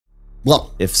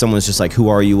Well, if someone's just like, who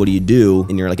are you, what do you do?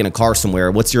 And you're like in a car somewhere,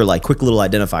 what's your like quick little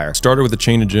identifier? Started with a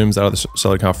chain of gyms out of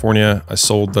Southern California. I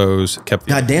sold those, kept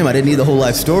the... God damn, I didn't need the whole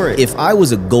life story. If I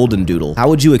was a golden doodle, how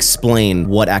would you explain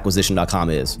what acquisition.com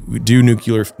is? We do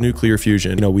nuclear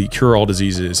fusion. You know, we cure all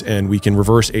diseases and we can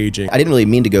reverse aging. I didn't really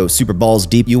mean to go super balls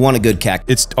deep. You want a good CAC.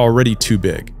 It's already too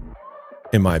big,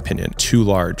 in my opinion, too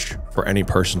large for any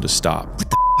person to stop. What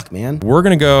the fuck, man? We're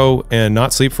gonna go and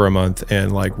not sleep for a month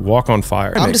and like walk on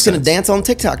fire. I'm just gonna dance on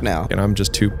TikTok now. And I'm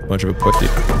just too much of a pussy.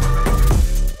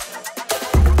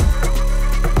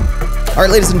 All right,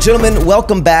 ladies and gentlemen,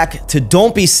 welcome back to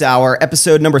Don't Be Sour,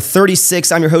 episode number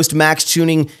 36. I'm your host, Max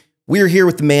Tuning. We're here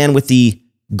with the man with the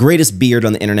greatest beard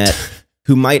on the internet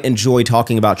who might enjoy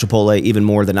talking about Chipotle even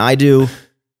more than I do,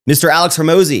 Mr. Alex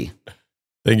Hormozi.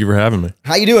 Thank you for having me.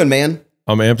 How you doing, man?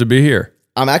 I'm amped to be here.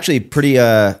 I'm actually pretty,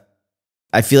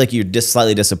 I feel like you're just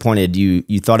slightly disappointed.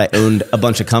 You thought I owned a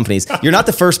bunch of companies. You're not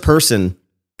the first person,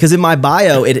 because in my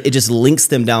bio, it just links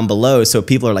them down below. So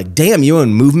people are like, damn, you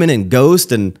own Movement and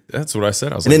Ghost. And that's what I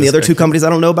said. I was and like, then the other two companies I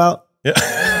don't know about? Yeah.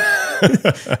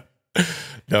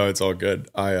 No, it's all good.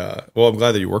 Well, I'm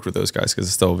glad that you worked with those guys because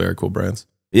it's still very cool brands.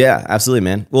 Yeah, absolutely,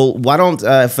 man. Well, why don't,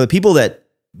 for the people that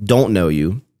don't know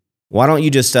you, why don't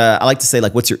you just, I like to say,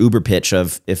 like, what's your Uber pitch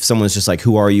of if someone's just like,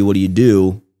 who are you, what do you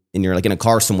do? And you're like in a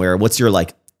car somewhere, what's your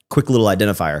like quick little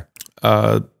identifier?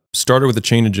 Started with a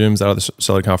chain of gyms out of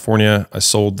Southern California. I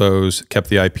sold those, kept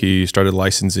the IP, started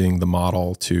licensing the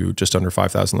model to just under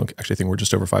 5,000. Actually, I think we're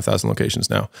just over 5,000 locations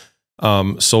now.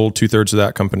 Sold 2/3 of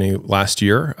that company last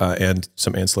year and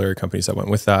some ancillary companies that went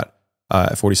with that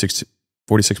at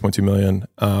 46.2 million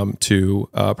to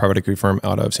a private equity firm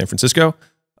out of San Francisco.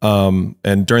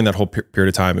 And during that whole period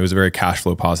of time, it was a very cash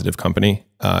flow positive company.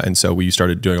 And so we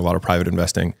started doing a lot of private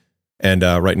investing. And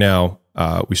right now,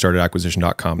 we started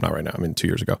acquisition.com. Not right now, I mean 2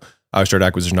 years ago. I started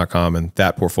acquisition.com, and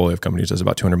that portfolio of companies does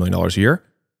about $200 million a year.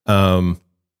 I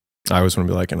always want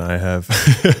to be like, and I have,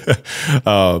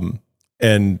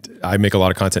 and I make a lot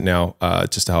of content now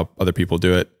just to help other people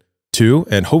do it too,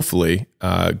 and hopefully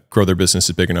grow their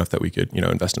businesses big enough that we could,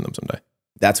 invest in them someday.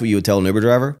 That's what you would tell an Uber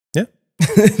driver? Yeah.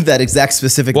 That exact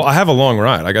specific. Well, I have a long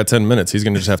ride. I got 10 minutes. He's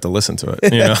going to just have to listen to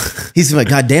it. He's like,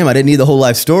 God damn, I didn't need the whole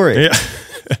life story. Yeah.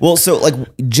 Well, so like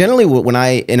generally when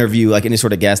I interview like any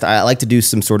sort of guest, I like to do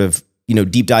some sort of,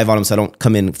 deep dive on them so I don't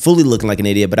come in fully looking like an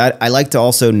idiot, but I like to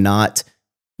also not,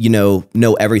 know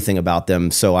everything about them.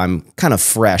 So I'm kind of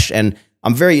fresh, and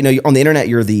I'm very, on the internet,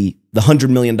 you're the $100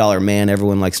 million man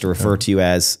everyone likes to refer to you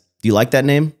as. Do you like that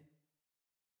name?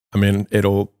 I mean,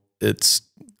 it's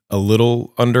a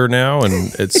little under now,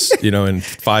 and it's, in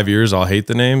 5 years, I'll hate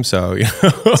the name. So,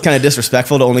 It's kind of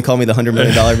disrespectful to only call me the $100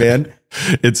 million man.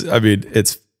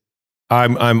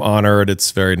 I'm honored.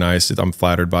 It's very nice. I'm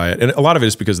flattered by it. And a lot of it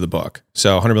is because of the book.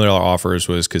 So $100 million offers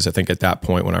was because I think at that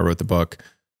point when I wrote the book,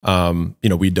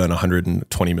 we'd done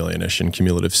 120 million-ish in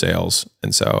cumulative sales.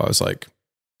 And so I was like,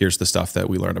 here's the stuff that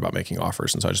we learned about making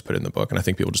offers. And so I just put it in the book. And I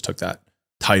think people just took that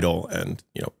title and,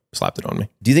 slapped it on me.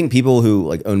 Do you think people who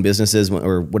like own businesses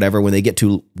or whatever, when they get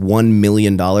to $1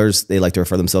 million, they like to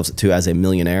refer themselves to as a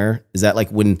millionaire? Is that like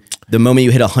when the moment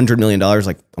you hit $100 million,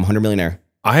 like I'm a 100 millionaire?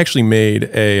 I actually made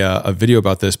a video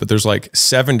about this, but there's like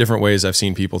 7 different ways I've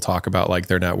seen people talk about like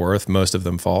their net worth, most of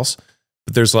them false.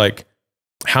 But there's like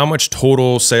how much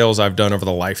total sales I've done over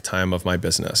the lifetime of my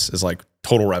business is like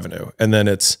total revenue. And then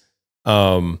it's,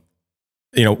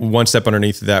 one step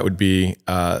underneath that would be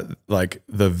like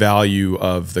the value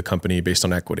of the company based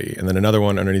on equity. And then another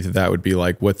one underneath of that would be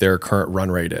like what their current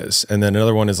run rate is. And then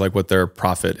another one is like what their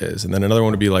profit is. And then another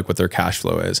one would be like what their cash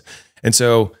flow is. And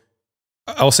so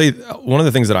I'll say one of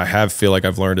the things that I feel like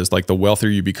I've learned is like the wealthier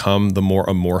you become, the more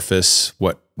amorphous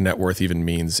what net worth even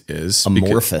means is.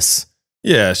 Amorphous?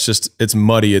 Yeah, it's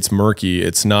muddy, it's murky.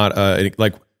 It's not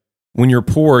like when you're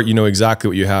poor, you know exactly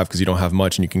what you have because you don't have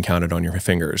much and you can count it on your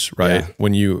fingers, right? Yeah.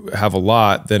 When you have a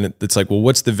lot, then it's like, well,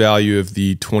 what's the value of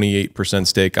the 28%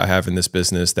 stake I have in this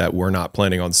business that we're not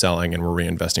planning on selling and we're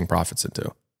reinvesting profits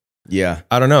into? Yeah.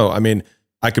 I don't know. I mean,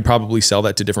 I could probably sell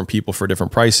that to different people for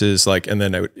different prices. Like, and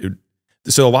then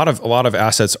so a lot of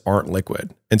assets aren't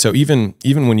liquid. And so even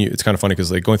when it's kind of funny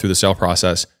because like going through the sale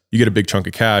process, you get a big chunk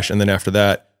of cash. And then after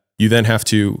that, you then have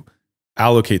to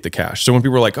allocate the cash. So when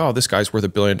people are like, oh, this guy's worth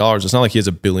 $1 billion, it's not like he has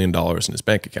 $1 billion in his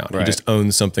bank account. Right. He just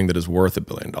owns something that is worth $1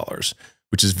 billion,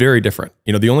 which is very different.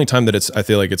 The only time that I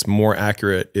feel like it's more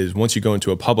accurate is once you go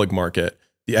into a public market,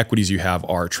 the equities you have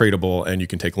are tradable and you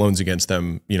can take loans against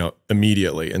them,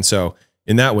 immediately. And so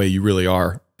in that way, you really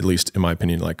are, at least in my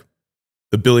opinion, like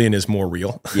the billion is more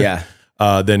real. Yeah.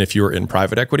 Than if you're in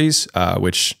private equities,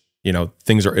 which,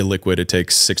 things are illiquid. It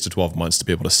takes 6 to 12 months to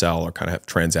be able to sell or kind of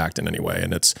transact in any way.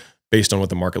 And it's based on what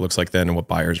the market looks like then and what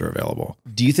buyers are available.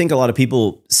 Do you think a lot of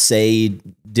people say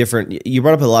different? You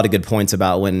brought up a lot of good points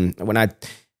about when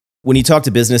you talk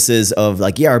to businesses of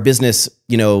like, yeah, our business,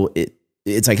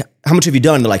 it's like, how much have you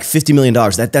done? They're like $50 million.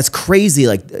 That's crazy.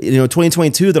 Like,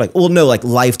 2022, they're like, well, no, like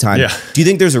lifetime. Yeah. Do you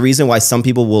think there's a reason why some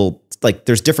people will like,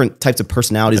 there's different types of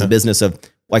personalities in business of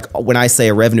like, when I say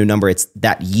a revenue number, it's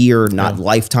that year, not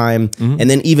lifetime. And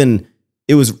then even,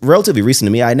 it was relatively recent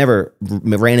to me. I never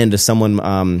ran into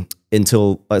someone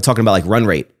until talking about like run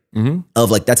rate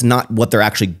of like, that's not what they're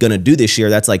actually going to do this year.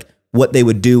 That's like what they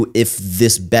would do if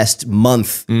this best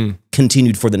month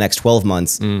continued for the next 12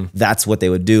 months. That's what they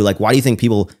would do. Like, why do you think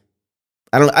people,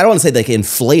 I don't want to say they can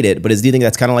inflate it, but do you think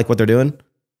that's kind of like what they're doing?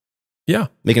 Yeah.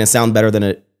 Making it sound better than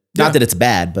it, not that it's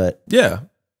bad, but. Yeah.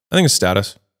 I think it's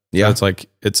status. Yeah. So it's like,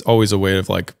 it's always a way of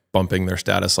like bumping their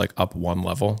status like up one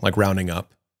level, like rounding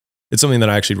up. It's something that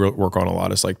I actually work on a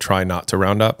lot, is like try not to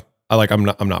round up. I'm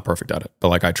not perfect at it, but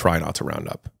like I try not to round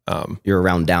up. You're a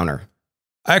round downer.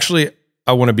 Actually,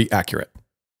 I want to be accurate.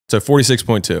 So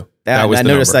 46.2. Yeah, I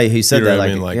noticed that he said that.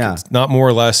 Like, I mean? Like it's not more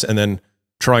or less, and then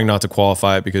trying not to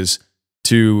qualify it, because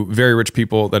to very rich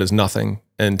people, that is nothing.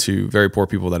 And to very poor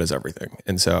people, that is everything.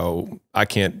 And so I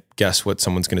can't guess what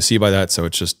someone's going to see by that. So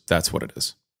it's just, that's what it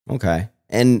is. Okay.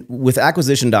 And with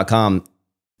acquisition.com,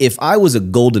 if I was a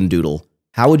golden doodle,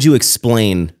 how would you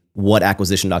explain what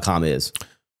acquisition.com is?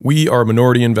 We are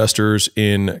minority investors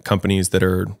in companies that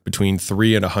are between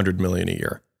 3 and 100 million a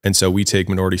year. And so we take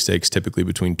minority stakes typically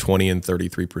between 20 and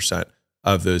 33%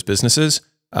 of those businesses.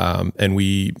 And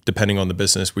we, depending on the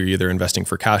business, we're either investing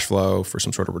for cash flow for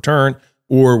some sort of return,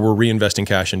 or we're reinvesting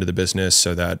cash into the business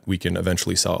so that we can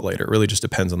eventually sell it later. It really just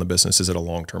depends on the business. Is it a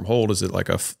long-term hold? Is it like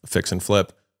a fix and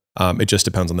flip? It just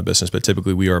depends on the business. But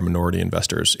typically we are minority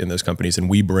investors in those companies, and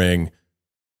we bring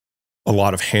a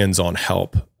lot of hands-on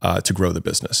help to grow the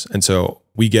business. And so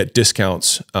we get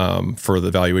discounts for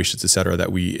the valuations, et cetera,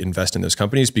 that we invest in those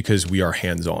companies because we are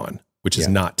hands-on, which is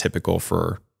not typical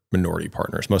for minority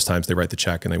partners. Most times they write the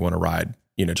check and they want to ride,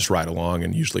 just ride along,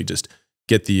 and usually just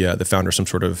get the founder some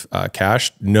sort of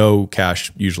cash. No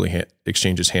cash usually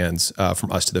exchanges hands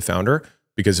from us to the founder,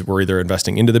 because we're either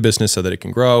investing into the business so that it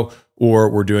can grow, or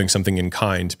we're doing something in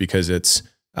kind because it's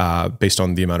based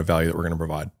on the amount of value that we're going to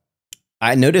provide.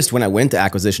 I noticed when I went to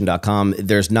acquisition.com,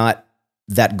 there's not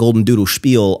that golden doodle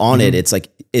spiel on it. It's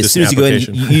like, as Just soon as you go in,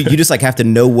 application. you just like have to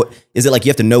know what, is it like you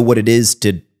have to know what it is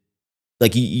to,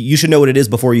 like you should know what it is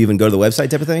before you even go to the website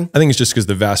type of thing? I think it's just because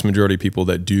the vast majority of people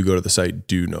that do go to the site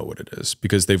do know what it is,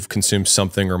 because they've consumed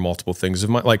something or multiple things of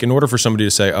mine. Like, in order for somebody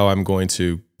to say, oh, I'm going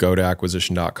to go to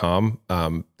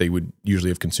acquisition.com, they would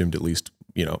usually have consumed at least,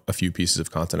 a few pieces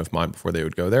of content of mine before they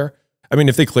would go there. I mean,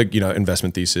 if they click,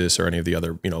 investment thesis or any of the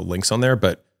other, links on there,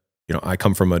 but I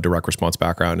come from a direct response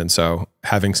background. And so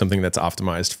having something that's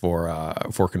optimized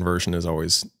for conversion is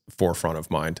always forefront of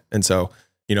mind. And so,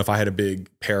 if I had a big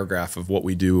paragraph of what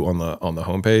we do on the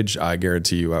homepage, I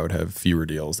guarantee you I would have fewer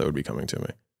deals that would be coming to me.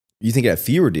 You think you have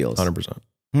fewer deals?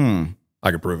 100%.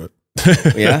 I could prove it.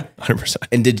 Yeah? 100%.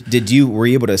 And were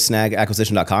you able to snag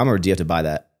acquisition.com, or do you have to buy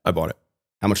that? I bought it.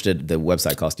 How much did the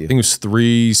website cost you? I think it was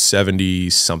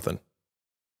 $370 something.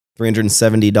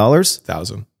 $370?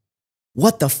 1,000.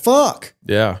 What the fuck?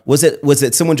 Yeah. Was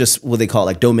it someone just, what they call it,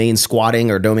 like domain squatting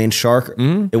or domain shark?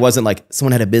 It wasn't like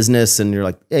someone had a business and you're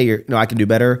like, hey, I can do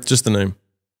better. Just the name.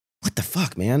 What the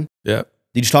fuck, man? Yeah.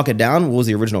 Did you talk it down? What was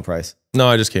the original price? No,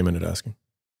 I just came in and asking.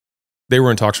 They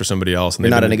were in talks for somebody else. And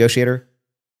You're not a negotiator?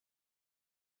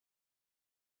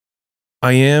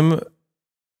 I am,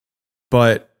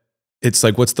 but it's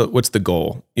like, what's the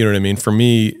goal? You know what I mean? For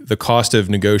me, the cost of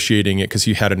negotiating it, because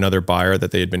you had another buyer that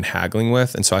they had been haggling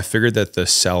with. And so I figured that the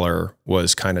seller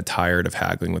was kind of tired of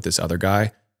haggling with this other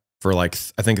guy for like,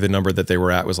 I think the number that they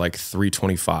were at was like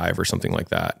 325 or something like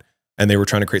that. And they were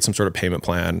trying to create some sort of payment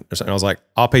plan or something. I was like,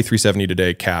 I'll pay 370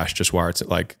 today cash, just wire it.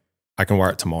 Like, I can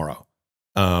wire it tomorrow.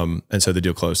 And so the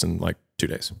deal closed in like 2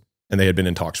 days, and they had been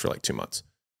in talks for like 2 months.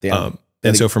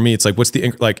 And so for me, it's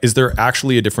like, is there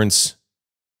actually a difference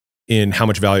in how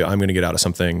much value I'm going to get out of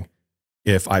something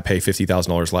if I pay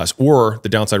 $50,000 less, or the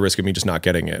downside risk of me just not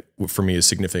getting it for me is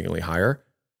significantly higher.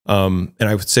 And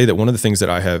I would say that one of the things that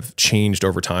I have changed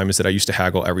over time is that I used to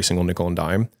haggle every single nickel and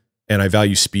dime, and I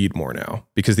value speed more now,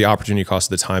 because the opportunity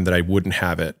cost of the time that I wouldn't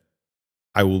have it,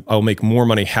 I'll make more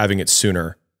money having it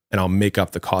sooner, and I'll make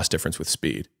up the cost difference with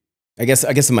speed. I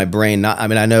guess in my brain,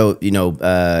 I know,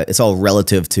 it's all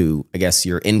relative to, I guess,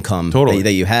 your income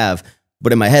that you have.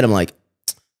 But in my head, I'm like,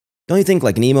 don't you think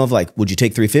like an email of like, would you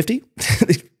take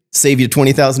 $350? Save you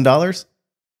 $20,000?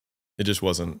 It just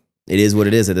wasn't It is what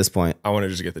it is at this point. I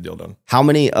wanted to get the deal done. How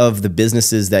many of the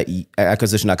businesses that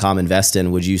acquisition.com invest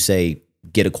in would you say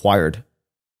get acquired?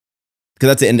 Because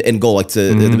that's the end goal, like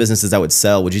the businesses that would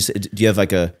sell. Would you say, do you have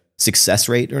like a success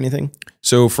rate or anything?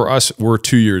 So for us, we're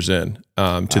 2 years in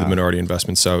to the minority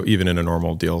investment. So even in a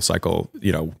normal deal cycle,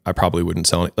 I probably wouldn't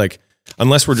sell it. Like,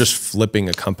 unless we're just flipping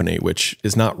a company, which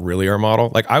is not really our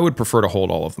model. Like, I would prefer to hold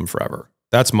all of them forever.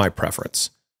 That's my preference.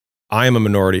 I am in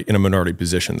a minority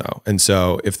position though. And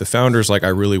so if the founder's like, I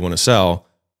really want to sell,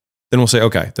 then we'll say,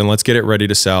 okay, then let's get it ready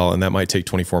to sell. And that might take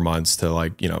 24 months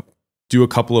to do a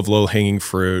couple of low hanging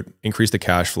fruit, increase the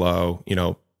cash flow,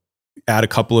 add a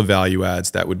couple of value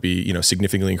adds that would be,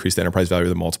 significantly increase the enterprise value of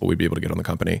the multiple we'd be able to get on the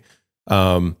company.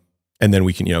 And then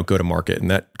we can, go to market.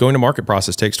 And that going to market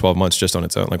process takes 12 months just on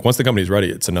its own. Like, once the company's ready,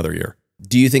 it's another year.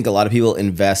 Do you think a lot of people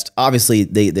invest, obviously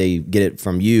they get it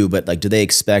from you, but like, do they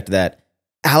expect that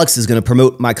Alex is going to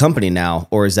promote my company now?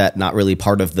 Or is that not really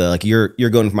part of the, like, you're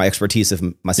going for my expertise of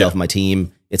myself and my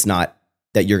team. It's not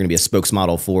that you're going to be a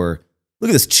spokesmodel for, look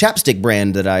at this chapstick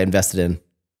brand that I invested in.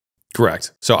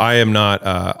 Correct. So I am not,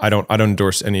 I don't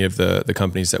endorse any of the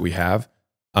companies that we have.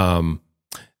 And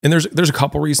there's a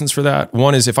couple reasons for that.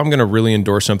 One is, if I'm going to really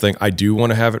endorse something, I do want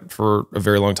to have it for a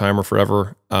very long time or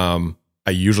forever.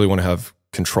 I usually want to have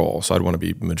control. So I'd want to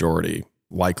be majority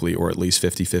likely, or at least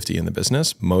 50-50 in the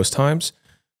business most times.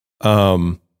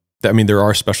 There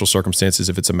are special circumstances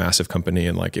if it's a massive company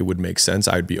and like it would make sense,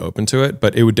 I'd be open to it,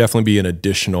 but it would definitely be an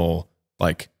additional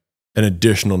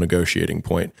negotiating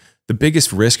point. The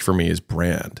biggest risk for me is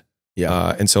brand.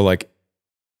 Yeah. And so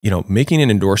making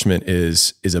an endorsement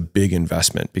is a big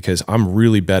investment, because I'm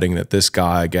really betting that this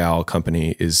guy, gal,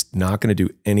 company is not going to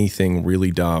do anything really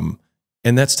dumb.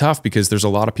 And that's tough, because there's a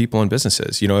lot of people in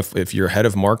businesses. If you're head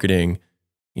of marketing,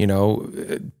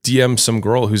 DM some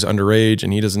girl who's underage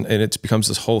and and it becomes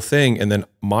this whole thing. And then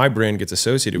my brand gets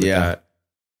associated with that.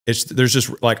 There's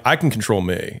just like, I can control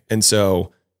me. And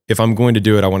so if I'm going to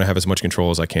do it, I want to have as much control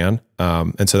as I can.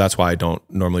 And so that's why I don't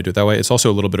normally do it that way. It's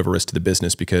also a little bit of a risk to the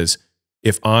business, because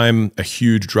if I'm a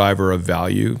huge driver of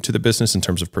value to the business in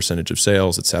terms of percentage of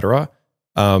sales, et cetera,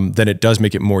 then it does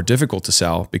make it more difficult to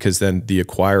sell, because then the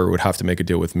acquirer would have to make a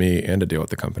deal with me and a deal with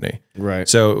the company. Right.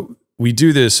 So we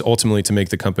do this ultimately to make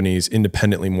the companies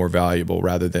independently more valuable,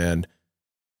 rather than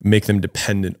make them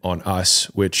dependent on us,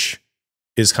 which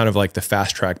is kind of like the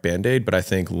fast track Band-Aid, but I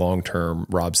think long-term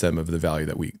robs them of the value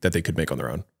that they could make on their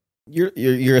own.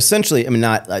 You're essentially,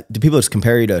 not like, do people just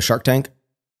compare you to Shark Tank?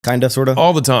 Kind of, sort of?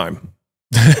 All the time.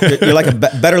 You're like a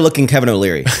better looking Kevin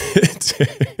O'Leary.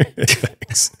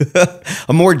 Thanks.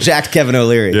 A more jacked Kevin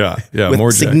O'Leary. Yeah. With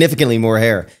more significantly more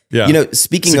hair. Yeah.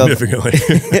 Speaking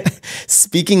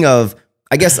of,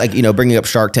 I guess, bringing up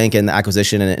Shark Tank and the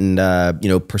acquisition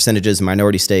and percentages and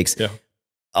minority stakes. Yeah.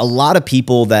 A lot of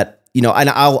people that, and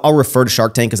I'll refer to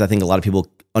Shark Tank because I think a lot of people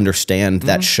understand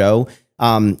that show.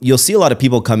 You'll see a lot of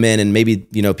people come in and maybe,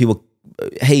 people,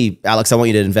 hey, Alex, I want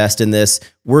you to invest in this.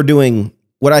 We're doing,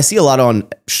 what I see a lot on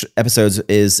episodes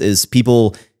is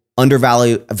people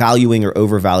valuing or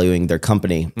overvaluing their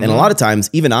company. And a lot of times,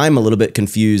 even I'm a little bit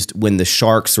confused when the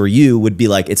sharks or you would be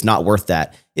like, it's not worth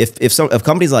that. If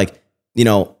companies like,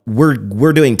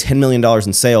 we're doing $10 million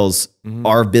in sales,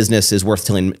 our business is worth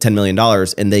 $10 million,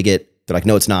 and they're like,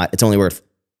 no, it's not. It's only worth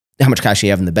how much cash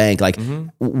you have in the bank. Like,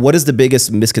 what is the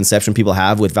biggest misconception people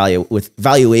have with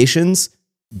valuations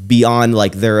beyond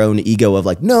like their own ego of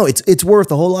like, no, it's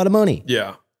worth a whole lot of money?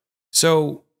 Yeah.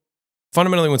 So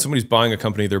fundamentally, when somebody's buying a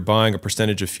company, they're buying a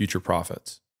percentage of future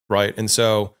profits, right? And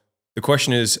so the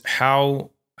question is, how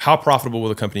profitable will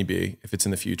the company be if it's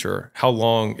in the future? How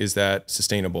long is that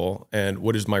sustainable? And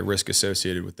what is my risk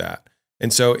associated with that?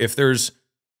 And so if there's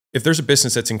a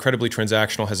business that's incredibly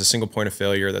transactional, has a single point of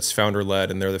failure, that's founder-led,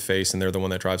 and they're the face, and they're the one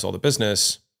that drives all the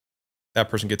business, that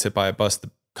person gets hit by a bus, the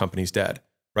company's dead,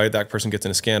 right? That person gets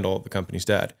in a scandal, the company's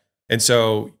dead. And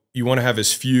so you want to have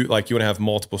you want to have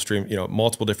multiple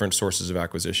multiple different sources of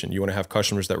acquisition. You want to have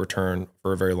customers that return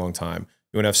for a very long time.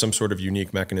 You want to have some sort of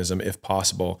unique mechanism, if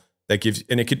possible, that gives,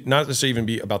 and it could not necessarily even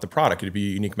be about the product. It could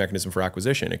be a unique mechanism for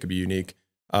acquisition. It could be unique,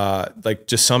 like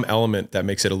just some element that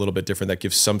makes it a little bit different, that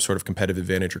gives some sort of competitive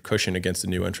advantage or cushion against a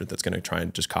new entrant that's going to try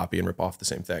and just copy and rip off the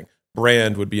same thing.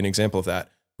 Brand would be an example of that,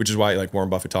 which is why like Warren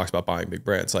Buffett talks about buying big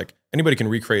brands. Like, anybody can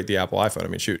recreate the Apple iPhone. I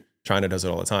mean, shoot, China does it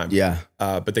all the time. Yeah.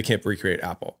 But they can't recreate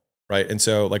Apple, right? And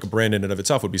so like a brand in and of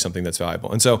itself would be something that's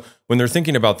valuable. And so when they're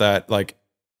thinking about that, like,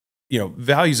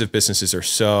 values of businesses are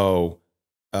so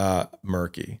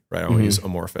murky, right? I don't want to use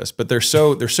amorphous, but they're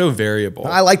so variable.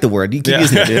 I like the word. You keep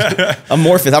using it, dude.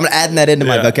 Amorphous. I'm adding that into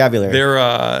my vocabulary.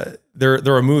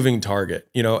 they're a moving target.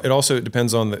 You know, it also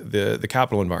depends on the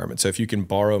capital environment. So if you can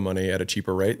borrow money at a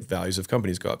cheaper rate, values of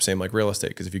companies go up. Same like real estate,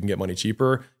 because if you can get money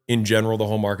cheaper, in general, the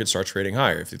whole market starts trading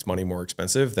higher. If it's money more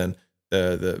expensive, then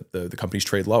the companies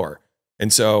trade lower.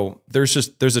 And so there's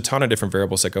a ton of different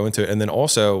variables that go into it. And then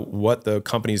also what the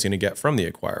company is going to get from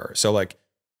the acquirer. So like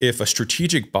if a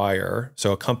strategic buyer,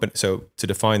 so to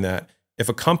define that, if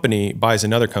a company buys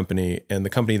another company and the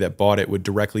company that bought it would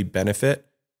directly benefit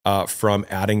from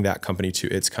adding that company to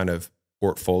its kind of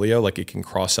portfolio, like it can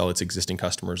cross-sell its existing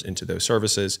customers into those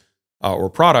services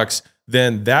or products,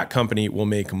 then that company will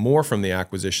make more from the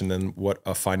acquisition than what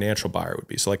a financial buyer would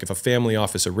be. So like if a family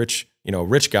office, a rich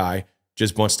guy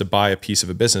just wants to buy a piece of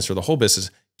a business or the whole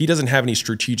business, he doesn't have any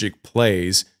strategic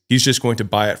plays. He's just going to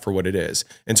buy it for what it is.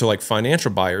 And so like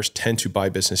financial buyers tend to buy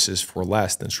businesses for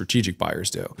less than strategic buyers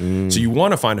do. So you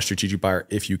want to find a strategic buyer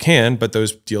if you can, but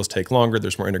those deals take longer.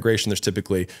 There's more integration. There's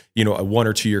typically, a 1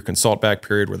 or 2 year consult back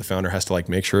period where the founder has to like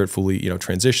make sure it fully,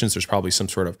 transitions. There's probably some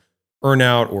sort of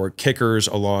earnout or kickers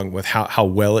along with how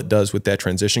well it does with that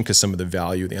transition, because some of the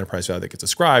value, the enterprise value that gets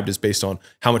ascribed is based on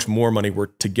how much more money we're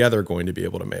together going to be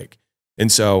able to make.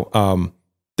 And so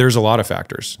there's a lot of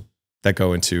factors that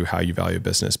go into how you value a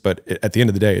business, but at the end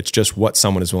of the day, it's just what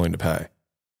someone is willing to pay.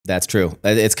 That's true.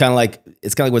 It's kind of like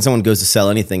when someone goes to sell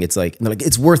anything, it's like,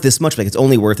 it's worth this much, like it's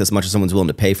only worth as much as someone's willing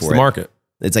to pay for it. It's the market.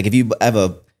 It's like if you have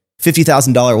a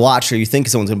 $50,000 watch or you think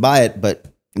someone's going to buy it, but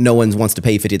no one wants to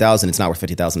pay $50,000, it's not worth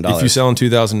 $50,000. If you sell in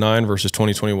 2009 versus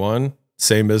 2021,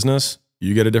 same business,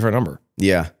 you get a different number.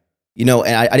 Yeah. And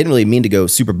I didn't really mean to go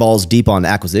super balls deep on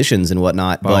acquisitions and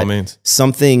whatnot, By all means.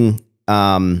 Something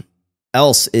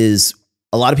else is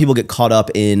a lot of people get caught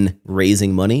up in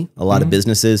raising money. A lot of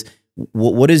businesses.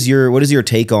 What is your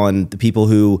take on the people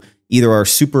who either are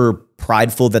super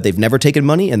prideful that they've never taken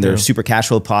money and they're super cash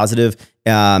flow positive,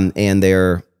 and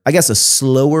they're, I guess, a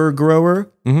slower grower,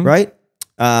 right?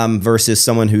 Versus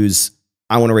someone who's,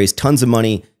 I want to raise tons of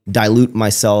money, dilute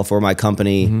myself or my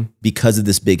company because of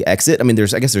this big exit. I mean,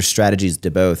 there's strategies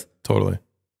to both. Totally.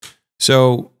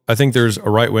 So I think there's a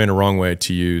right way and a wrong way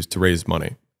to raise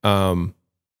money.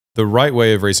 The right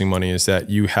way of raising money is that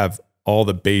you have all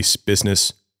the base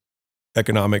business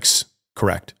economics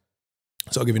correct.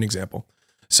 So I'll give you an example.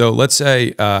 So let's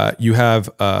say you have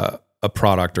a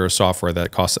product or a software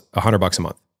that costs $100 a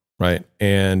month, right?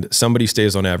 And somebody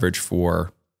stays on average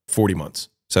for 40 months.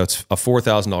 So it's a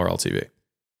 $4,000 LTV.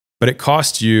 But it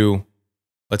costs you,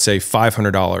 let's say,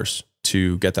 $500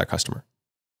 to get that customer.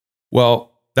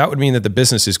 Well, that would mean that the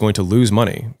business is going to lose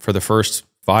money for the first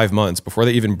 5 months before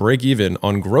they even break even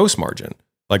on gross margin,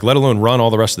 like let alone run all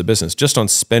the rest of the business. Just on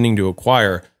spending to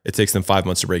acquire, it takes them 5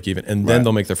 months to break even. And then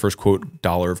they'll make their first quote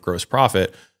dollar of gross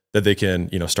profit that they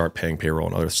can, start paying payroll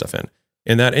and other stuff in.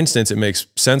 In that instance, it makes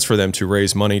sense for them to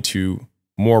raise money to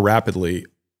more rapidly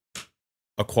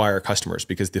acquire customers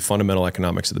because the fundamental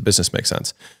economics of the business make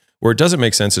sense. Where it doesn't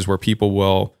make sense is where people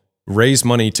will raise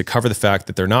money to cover the fact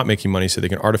that they're not making money so they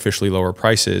can artificially lower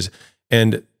prices.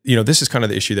 And this is kind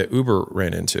of the issue that Uber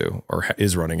ran into or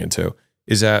is running into,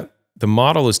 is that the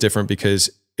model is different because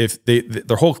if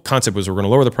their whole concept was we're going to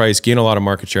lower the price, gain a lot of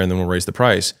market share, and then we'll raise the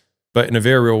price. But in a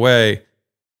very real way,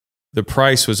 the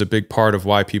price was a big part of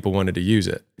why people wanted to use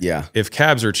it. Yeah. If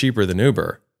cabs are cheaper than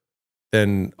Uber,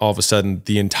 then all of a sudden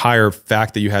the entire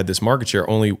fact that you had this market share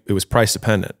it was price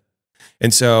dependent.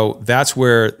 And so that's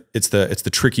where it's the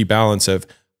tricky balance of,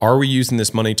 are we using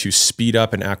this money to speed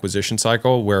up an acquisition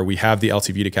cycle where we have the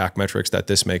LTV to CAC metrics that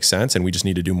this makes sense and we just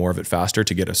need to do more of it faster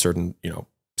to get a certain,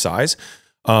 size.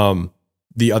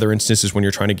 The other instance is when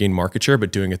you're trying to gain market share,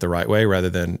 but doing it the right way rather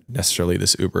than necessarily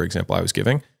this Uber example I was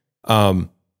giving. The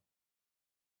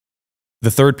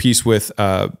third piece with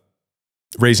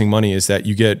raising money is that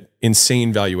you get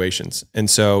insane valuations. And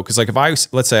so, because like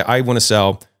let's say I want to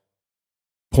sell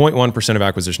 0.1% of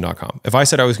acquisition.com. If I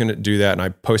said I was going to do that and I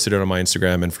posted it on my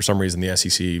Instagram and for some reason the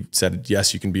SEC said,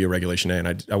 yes, you can be a Regulation A,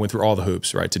 and I went through all the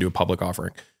hoops, right, to do a public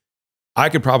offering, I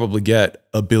could probably get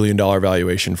 $1 billion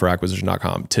valuation for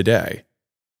acquisition.com today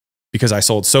because I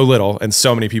sold so little and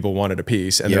so many people wanted a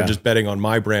piece and they're just betting on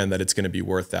my brand that it's going to be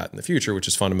worth that in the future, which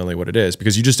is fundamentally what it is,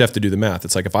 because you just have to do the math.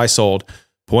 It's like if I sold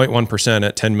 0.1%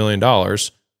 at $10 million,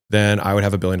 then I would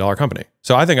have $1 billion company.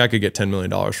 So I think I could get $10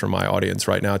 million from my audience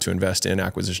right now to invest in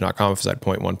acquisition.com if it's at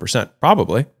 0.1%,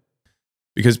 probably.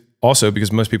 Because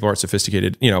most people aren't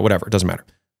sophisticated, whatever, it doesn't matter.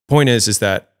 Point is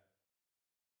that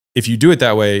if you do it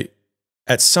that way,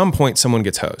 at some point someone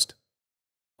gets hosed.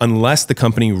 Unless the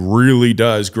company really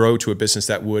does grow to a business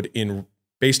that would,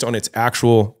 based on its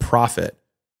actual profit,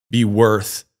 be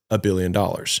worth $1 billion.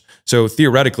 So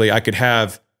theoretically, I could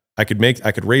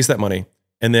raise that money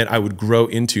And then I would grow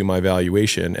into my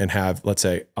valuation and have, let's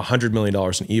say, $100 million in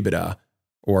EBITDA,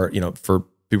 or, you know, for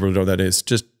people who know what that is,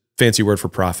 just fancy word for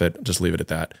profit, just leave it at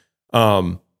that,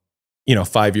 you know,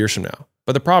 5 years from now.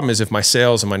 But the problem is, if my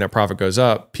sales and my net profit goes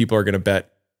up, people are going to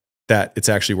bet that it's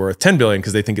actually worth 10 billion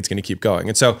because they think it's going to keep going.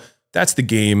 And so that's the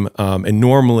game. And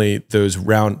normally those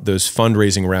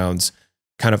fundraising rounds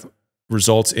kind of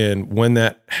results in when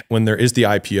there is the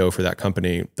IPO for that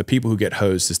company, the people who get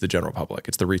hosed is the general public.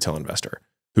 It's the retail investor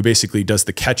who basically does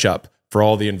the catch up for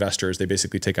all the investors. They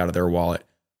basically take out of their wallet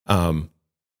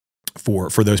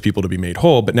for those people to be made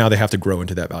whole, but now they have to grow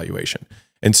into that valuation.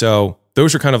 And so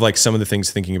those are kind of like some of the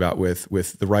things thinking about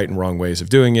with the right and wrong ways of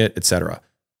doing it, et cetera.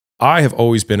 I have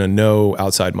always been a no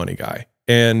outside money guy.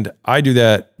 And I do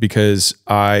that because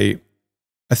I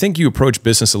think you approach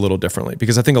business a little differently,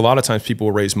 because I think a lot of times people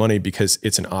will raise money because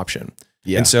it's an option.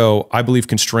 Yeah. And so I believe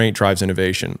constraint drives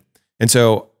innovation. And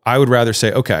so I would rather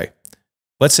say, okay,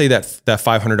 let's say that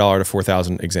 $500 to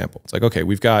 4,000 example. It's like, okay,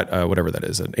 we've got whatever that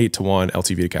is, an 8-to-1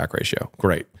 LTV to CAC ratio.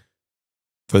 Great.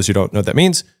 For those who don't know what that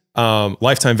means,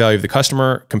 lifetime value of the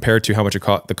customer compared to how much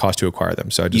the cost to acquire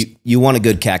them. So I just you want a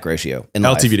good CAC ratio in LTV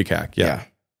life. to CAC. Yeah.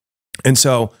 And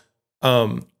so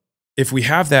if we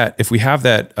have that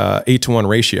 8-to-1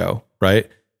 ratio, right?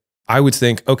 I would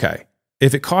think, okay,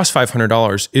 if it costs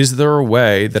 $500, is there a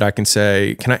way that I can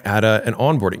say, can I add an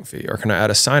onboarding fee, or can I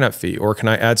add a sign up fee, or can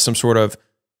I add some sort of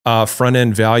front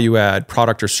end value add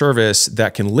product or service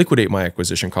that can liquidate my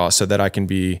acquisition costs so that I can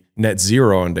be net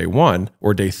zero on day 1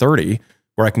 or day 30,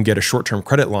 where I can get a short-term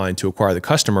credit line to acquire the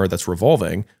customer that's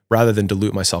revolving rather than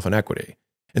dilute myself in equity.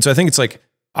 And so I think it's like,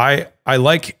 I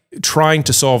like trying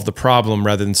to solve the problem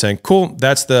rather than saying, cool,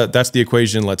 that's the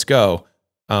equation, let's go.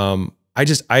 I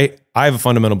have a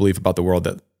fundamental belief about the world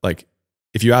that, like,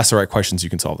 if you ask the right questions, you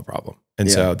can solve the problem. And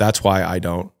so that's why I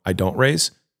don't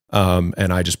raise.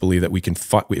 And I just believe that we can,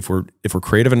 if we're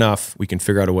creative enough, we can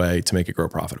figure out a way to make it grow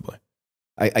profitably.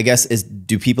 I guess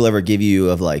do people ever give you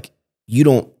of like,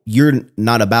 you're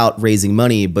not about raising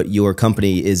money, but your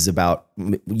company is about,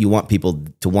 you want people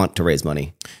to want to raise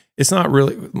money? It's not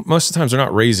really, most of the times they're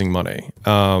not raising money.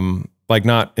 Like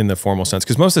not in the formal sense.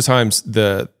 Cause most of the times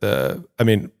I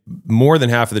mean, more than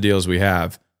half of the deals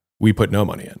we put no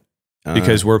money in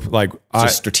because we're like,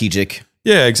 strategic.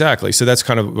 Yeah, exactly. So that's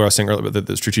kind of what I was saying earlier with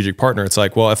the strategic partner. It's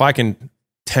like, well, if I can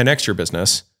 10x your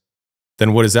business,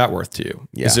 then what is that worth to you?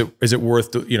 Yeah. Is it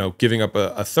worth, giving up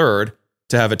a third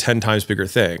to have a 10 times bigger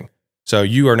thing? So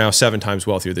you are now 7 times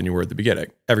wealthier than you were at the beginning.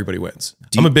 Everybody wins.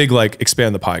 I'm a big, like,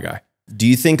 expand the pie guy. Do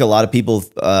you think a lot of people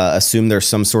assume there's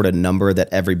some sort of number that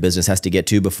every business has to get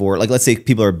to before, like, let's say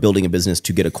people are building a business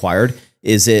to get acquired.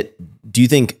 Do you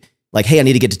think like, hey, I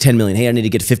need to get to 10 million. Hey, I need to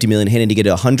get to 50 million. Hey, I need to get to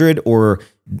 100, or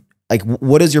like,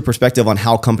 what is your perspective on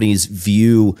how companies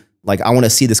view, like, I want to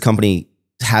see this company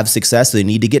have success, so they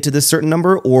need to get to this certain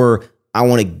number, or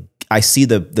I see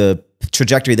the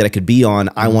trajectory that it could be on.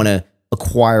 I want to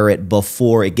acquire it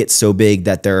before it gets so big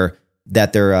that their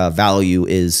value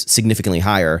is significantly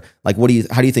higher. Like,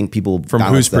 how do you think people, from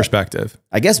whose perspective?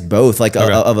 I guess both, like,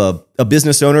 okay, of a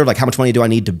business owner, like, how much money do I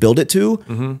need to build it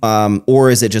to? Or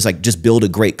is it just like, just build a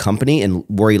great company and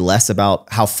worry less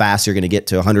about how fast you're going to get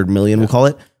to 100 million, we'll call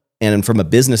it. And from a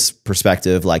business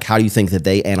perspective, like, how do you think that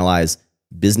they analyze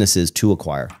businesses to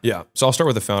acquire? Yeah. So I'll start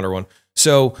with the founder one.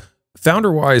 So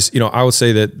founder wise, I would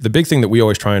say that the big thing that we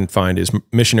always try and find is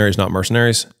missionaries, not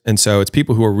mercenaries. And so it's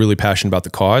people who are really passionate about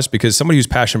the cause, because somebody who's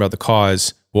passionate about the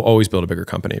cause will always build a bigger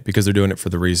company because they're doing it for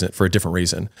a different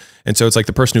reason. And so it's like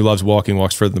the person who loves walking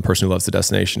walks further than the person who loves the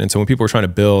destination. And so when people are trying to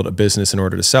build a business in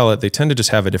order to sell it, they tend to just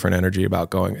have a different energy about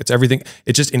going. It's everything.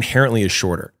 It just inherently is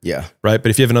shorter. Yeah. Right.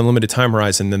 But if you have an unlimited time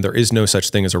horizon, then there is no such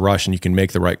thing as a rush, and you can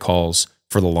make the right calls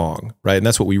for the long. Right. And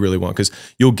that's what we really want, because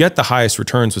you'll get the highest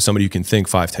returns with somebody who can think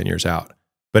 5-10 years out.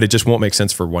 But it just won't make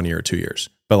sense for 1 year or 2 years.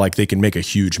 But like, they can make a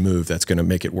huge move that's going to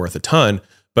make it worth a ton.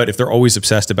 But if they're always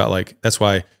obsessed about, like, that's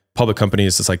why public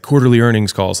companies, it's like quarterly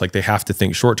earnings calls, like they have to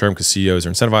think short term because CEOs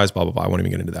are incentivized, blah, blah, blah. I won't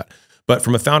even get into that. But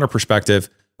from a founder perspective,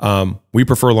 we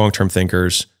prefer long-term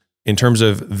thinkers. In terms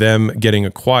of them getting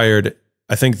acquired,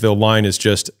 I think the line is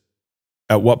just,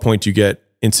 at what point do you get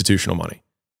institutional money?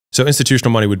 So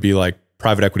institutional money would be like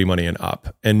private equity money and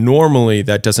up. And normally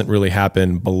that doesn't really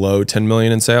happen below 10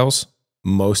 million in sales.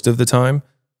 Most of the time.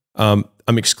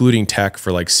 I'm excluding tech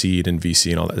for like seed and VC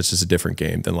and all that. It's just a different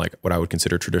game than like what I would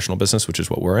consider traditional business, which is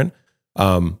what we're in.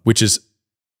 Which is,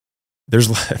 there's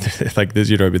like this,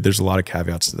 there's a lot of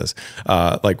caveats to this.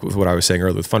 Like with what I was saying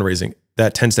earlier with fundraising,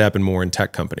 that tends to happen more in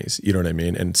tech companies. You know what I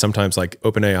mean? And sometimes, like,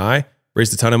 OpenAI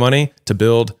raised a ton of money to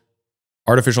build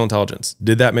artificial intelligence.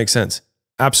 Did that make sense?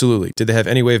 Absolutely. Did they have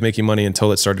any way of making money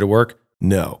until it started to work?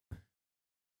 No.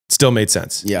 still made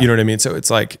sense. Yeah. You know what I mean? So it's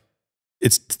like,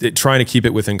 trying to keep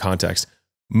it within context.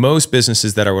 Most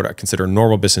businesses that are what I consider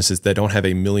normal businesses that don't have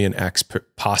a million X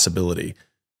possibility,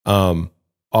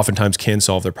 oftentimes can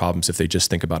solve their problems if they just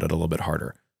think about it a little bit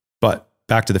harder. But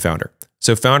back to the founder.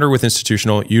 So founder with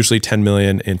institutional, usually 10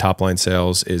 million in top line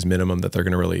sales is minimum that they're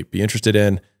going to really be interested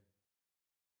in.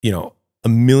 You know,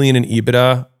 $1 million in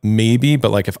EBITDA, maybe,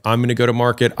 but like if I'm going to go to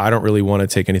market, I don't really want to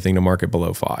take anything to market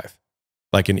below 5,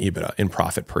 like in EBITDA, in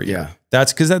profit per year. Yeah.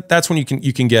 That's because that's when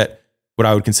you can get what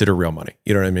I would consider real money.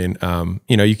 You know what I mean?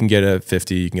 You know, you can get a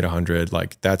 50, you can get 100.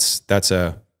 Like that's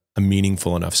a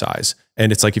meaningful enough size.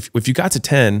 And it's like if you got to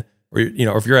 10, or you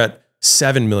know, or if you're at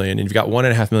 7 million and you've got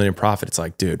 1.5 million in profit, it's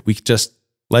like, dude,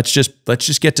 let's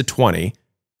just get to 20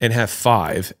 and have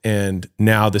 5, and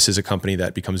now this is a company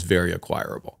that becomes very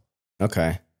acquirable.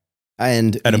 Okay.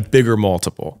 And at a bigger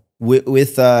multiple.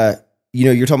 With you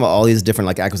know, you're talking about all these different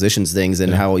like acquisitions things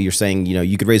and how you're saying, you know,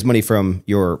 you could raise money from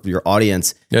your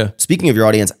audience. Yeah. Speaking of your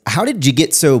audience, how did you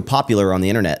get so popular on the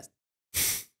internet?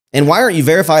 And why aren't you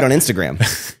verified on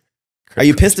Instagram? Are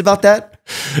you pissed about that?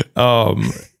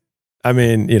 I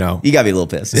mean, you know, you gotta be a little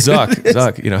pissed.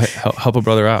 Zuck, you know, help a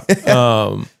brother out.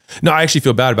 No, I actually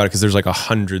feel bad about it because there's like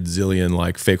 100 zillion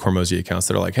like fake Hormozi accounts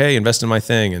that are like, hey, invest in my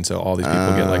thing. And so all these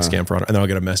people get like scam fraud, and then I'll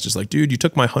get a message like, dude, you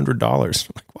took my $100. I'm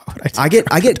like, why would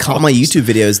I get caught on my YouTube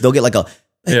videos. They'll get like a,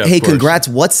 hey, congrats,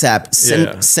 WhatsApp,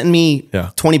 send me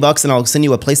 $20 and I'll send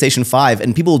you a PlayStation 5.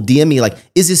 And people will DM me like,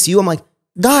 is this you? I'm like,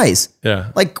 guys,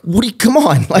 like, what do you, come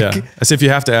on. Like, as if you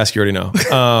have to ask, you already know.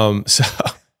 So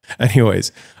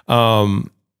anyways,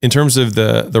 in terms of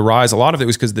the rise, a lot of it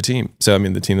was because of the team. So, I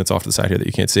mean, the team that's off to the side here that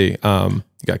you can't see, you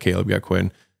got Caleb, you got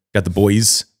Quinn, got the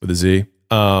boys with a Z,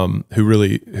 who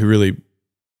really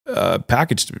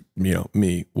packaged, you know,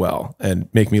 me well and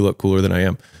make me look cooler than I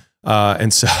am.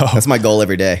 And so that's my goal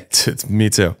every day. It's me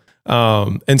too.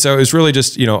 And so it was really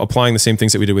just, you know, applying the same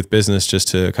things that we did with business just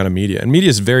to kind of media, and media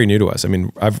is very new to us. I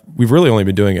mean, we've really only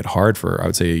been doing it hard for, I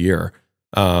would say, a year.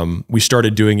 We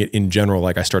started doing it in general.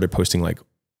 Like I started posting like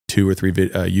 2 or 3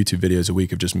 YouTube videos a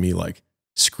week of just me like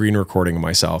screen recording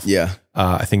myself. Yeah.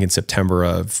 I think in September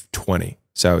of 20.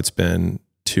 So it's been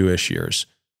 2-ish years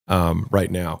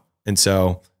right now. And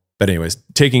so, but anyways,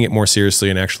 taking it more seriously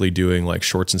and actually doing like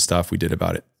shorts and stuff, we did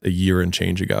about it a year and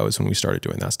change ago is when we started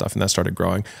doing that stuff, and that started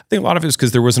growing. I think a lot of it was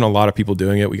because there wasn't a lot of people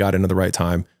doing it. We got into the right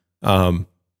time. You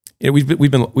know,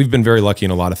 we've been very lucky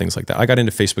in a lot of things like that. I got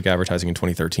into Facebook advertising in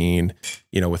 2013,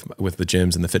 you know, with the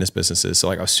gyms and the fitness businesses. So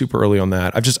like I was super early on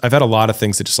that. I've had a lot of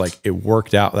things that just like it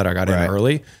worked out that I got in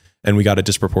early, and we got a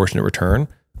disproportionate return.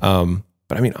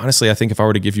 But I mean, honestly, I think if I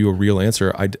were to give you a real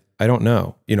answer, I don't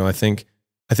know. You know, I think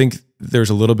there's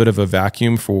a little bit of a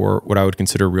vacuum for what I would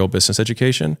consider real business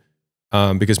education,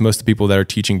 because most of the people that are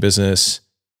teaching business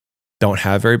don't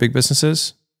have very big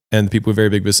businesses, and the people with very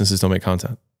big businesses don't make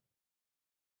content.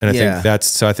 And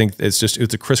I think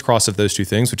it's a crisscross of those two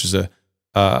things, which is a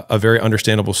very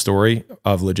understandable story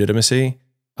of legitimacy.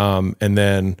 And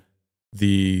then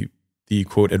the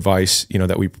quote advice, you know,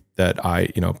 that I,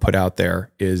 you know, put out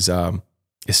there is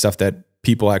stuff that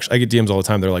people actually, I get DMs all the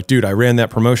time. They're like, dude, I ran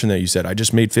that promotion that you said, I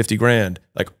just made 50 grand,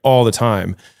 like all the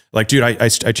time. Like, dude, I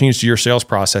changed your sales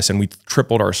process and we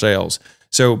tripled our sales.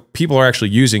 So people are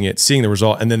actually using it, seeing the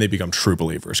result, and then they become true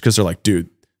believers because they're like, dude,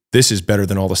 this is better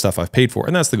than all the stuff I've paid for.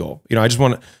 And that's the goal. You know, I just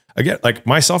want to, again, like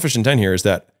my selfish intent here is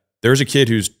that there's a kid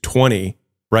who's 20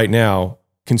 right now,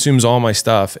 consumes all my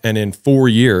stuff, and in 4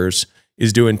 years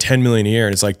is doing 10 million a year.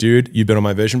 And it's like, dude, you've been on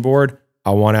my vision board. I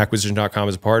want acquisition.com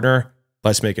as a partner.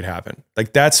 Let's make it happen.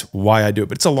 Like that's why I do it,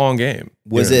 but it's a long game.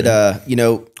 Was it, you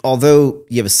know, although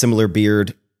you have a similar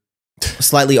beard,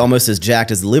 slightly almost as jacked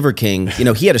as the Liver King, you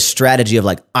know, he had a strategy of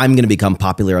like, I'm going to become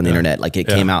popular on the internet. Like it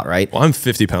came out, right? Well, I'm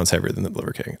 50 pounds heavier than the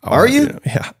Liver King. Are you? You know,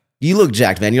 yeah. You look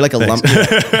jacked, man. You're like a lump.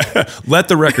 Let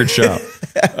the record show.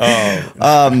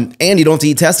 And you don't have to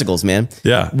eat testicles, man.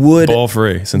 Yeah. Ball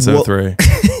free since 03.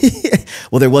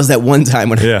 Well, there was that one time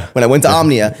when I went to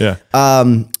Omnia.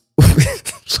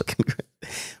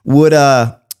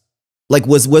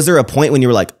 Was there a point when you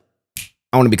were like,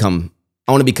 I want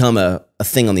to become a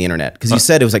thing on the internet? Because you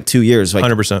said it was like 2 years. Like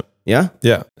 100%. Yeah.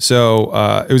 Yeah. So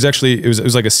it was actually it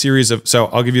was like a series of. So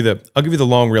I'll give you the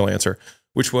long real answer,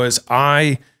 which was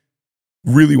I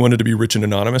really wanted to be rich and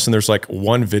anonymous. And there's like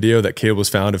one video that Caleb was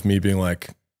found of me being like,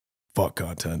 fuck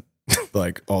content.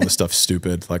 Like all this stuff's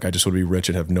stupid. Like I just want to be rich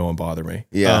and have no one bother me.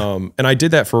 Yeah. And I did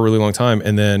that for a really long time.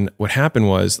 And then what happened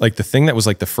was like the thing that was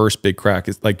like the first big crack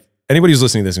is like anybody who's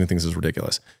listening to this and thinks this is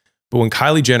ridiculous. But when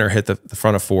Kylie Jenner hit the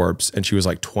front of Forbes and she was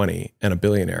like 20 and a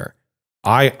billionaire,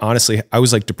 I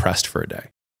was like depressed for a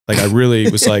day. Like I really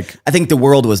was like, I think the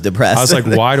world was depressed. I was like,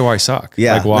 why do I suck?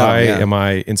 Yeah, Like, why am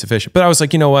I insufficient? But I was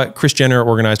like, you know what? Kris Jenner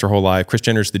organized her whole life. Kris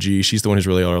Jenner's the G. She's the one who's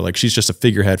really older. Like she's just a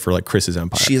figurehead for like Chris's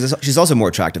empire. She's also more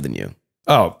attractive than you.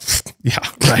 Oh, yeah,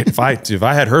 right. If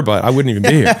I had her butt, I wouldn't even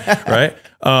be here, right?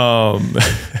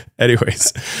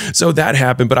 Anyways, so that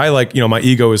happened. But I like, my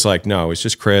ego was like, no, it's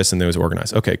just Kris, and it was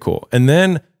organized. Okay, cool. And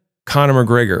then Conor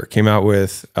McGregor came out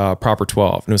with Proper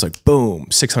 12, and it was like, boom,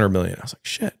 600 million. I was like,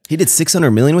 shit. He did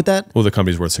 600 million with that? Well, the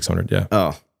company's worth 600, yeah.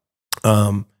 Oh.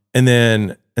 And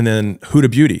then Huda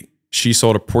Beauty, she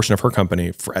sold a portion of her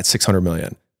company at 600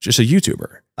 million. Just a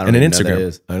YouTuber and an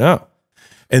Instagram. I know.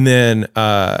 And then,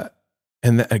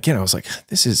 again, I was like,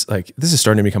 this is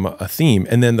starting to become a theme.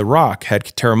 And then The Rock had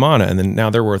Terramana, and then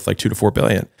now they're worth like 2 to 4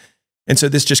 billion. And so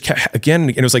this just again,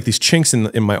 it was like these chinks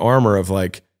in my armor of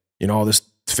like, all this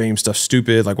fame stuff,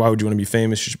 stupid. Like, why would you want to be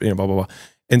famous? Blah, blah, blah.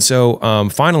 And so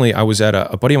finally I was at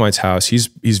a buddy of mine's house. He's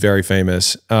very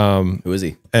famous. Who is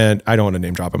he? And I don't want to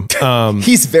name drop him.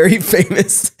 He's very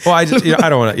famous. Well, I just, I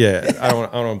don't want to, I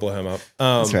don't want to blow him up.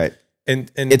 That's right.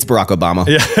 And it's Barack Obama.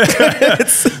 Yeah.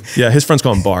 Yeah. His friends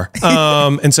call him Bar.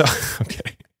 And so,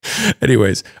 okay.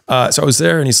 Anyways, so I was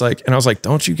there and he's like, and I was like,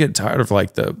 don't you get tired of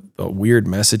like the weird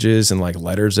messages and like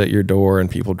letters at your door and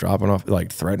people dropping off,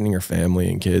 like threatening your family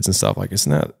and kids and stuff? Like,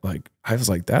 isn't that like, I was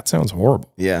like, that sounds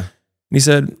horrible. Yeah. And he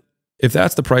said, if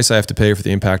that's the price I have to pay for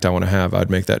the impact I want to have, I'd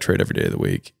make that trade every day of the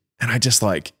week. And I just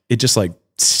like, it just like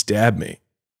stabbed me.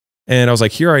 And I was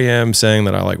like, here I am saying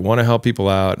that I like want to help people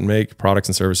out and make products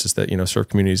and services that, serve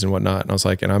communities and whatnot. And I was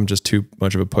like, and I'm just too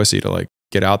much of a pussy to like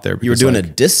get out there. You were doing a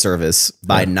disservice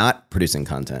by not producing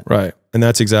content. Right. And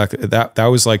that's exactly that. That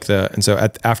was like and so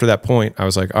after that point, I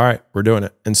was like, all right, we're doing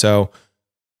it. And so,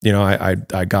 I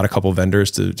got a couple of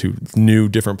vendors to new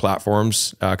different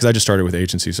platforms. Cause I just started with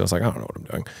agencies. So I was like, I don't know what I'm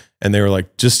doing. And they were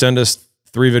like, just send us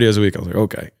 3 videos a week. I was like,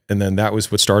 okay. And then that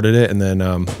was what started it. And then,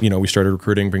 we started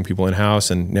recruiting, bring people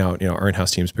in-house, and now, our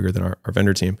in-house team is bigger than our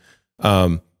vendor team.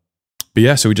 But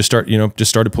yeah, so we just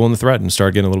started pulling the thread and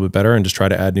started getting a little bit better and just try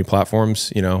to add new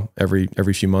platforms,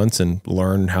 every few months and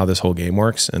learn how this whole game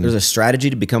works. And there's a strategy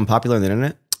to become popular on the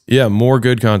internet? Yeah, more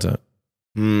good content.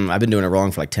 I've been doing it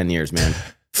wrong for like 10 years, man.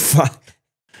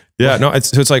 Yeah, no,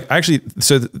 it's like actually,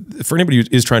 for anybody who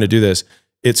is trying to do this,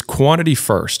 it's quantity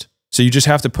first. So you just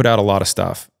have to put out a lot of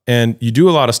stuff, and you do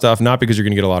a lot of stuff, not because you're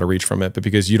going to get a lot of reach from it, but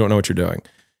because you don't know what you're doing.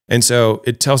 And so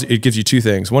it gives you 2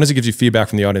 things. One is it gives you feedback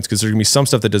from the audience, because there's gonna be some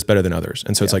stuff that does better than others.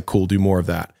 And so it's like, cool, do more of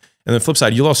that. And then the flip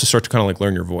side, you'll also start to kind of like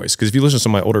learn your voice. Because if you listen to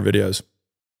some of my older videos,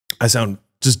 I sound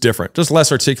just different, just less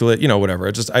articulate,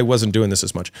 whatever. I wasn't doing this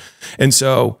as much. And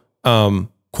so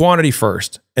quantity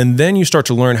first, and then you start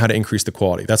to learn how to increase the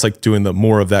quality. That's like doing the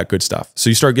more of that good stuff. So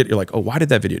you're like, oh, why did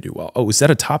that video do well? Oh, is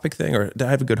that a topic thing, or did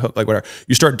I have a good hook? Like whatever.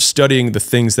 You start studying the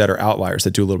things that are outliers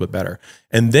that do a little bit better.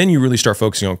 And then you really start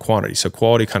focusing on quantity. So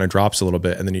quality kind of drops a little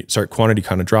bit, and then quantity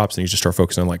kind of drops, and you just start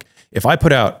focusing on like, if I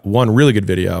put out 1 really good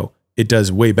video, it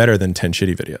does way better than 10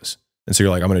 shitty videos. And so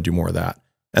you're like, I'm going to do more of that.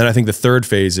 And I think the third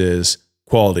phase is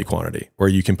quality quantity, where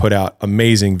you can put out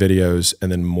amazing videos and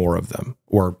then more of them,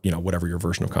 or whatever your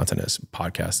version of content is,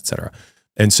 podcasts, etc.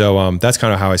 And so that's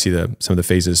kind of how I see some of the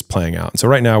phases playing out. And so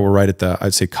right now we're right at the,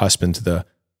 I'd say, cusp into the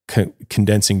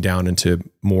condensing down into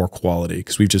more quality,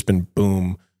 because we've just been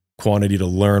boom quantity to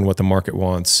learn what the market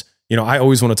wants. I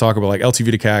always want to talk about like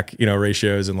LTV to CAC,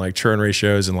 ratios and like churn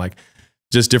ratios and like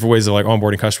just different ways of like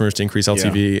onboarding customers to increase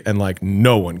LTV, and like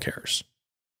no one cares.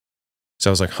 So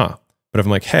I was like, huh. But if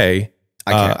I'm like, hey,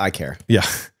 I care. Yeah.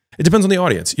 It depends on the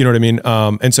audience. You know what I mean?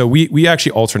 And so we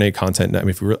actually alternate content. I mean,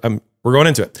 if we're going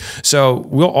into it. So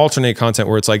we'll alternate content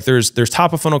where it's like, there's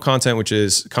top of funnel content, which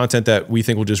is content that we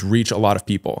think will just reach a lot of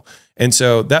people. And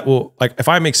so that will, like, if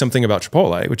I make something about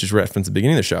Chipotle, which is referenced at the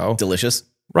beginning of the show. Delicious.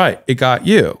 Right. It got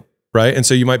you. Right. And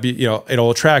so you might be,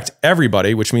 it'll attract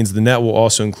everybody, which means the net will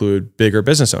also include bigger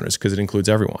business owners, because it includes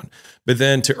everyone. But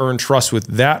then to earn trust with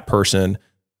that person,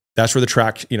 that's where the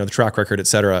track record, et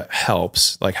cetera,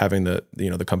 helps, like having the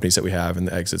companies that we have and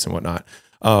the exits and whatnot.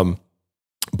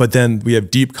 But then we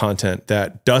have deep content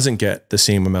that doesn't get the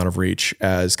same amount of reach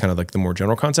as kind of like the more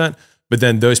general content. But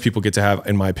then those people get to have,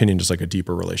 in my opinion, just like a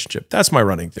deeper relationship. That's my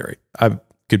running theory. I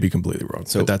could be completely wrong,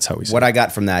 but that's how we see it. What I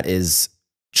got from that is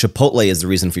Chipotle is the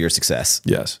reason for your success.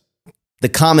 Yes. The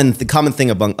common thing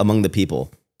among the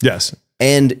people. Yes.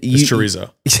 And it's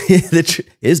chorizo. It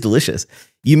is delicious.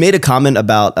 You made a comment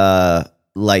about I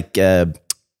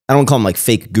don't call them like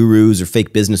fake gurus or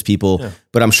fake business people,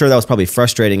 but I'm sure that was probably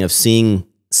frustrating of seeing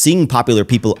popular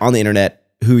people on the internet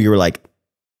who you were like,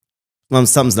 well,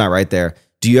 something's not right there.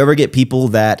 Do you ever get people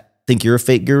that think you're a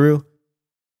fake guru?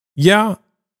 Yeah.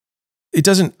 it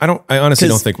doesn't, I honestly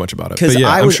don't think much about it. But yeah,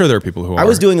 I'm sure there are people who are. I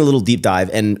was doing a little deep dive,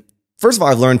 and first of all,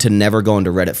 I've learned to never go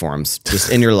into Reddit forums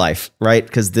just in your life, right?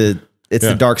 Because it's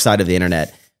the dark side of the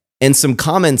internet. And some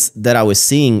comments that I was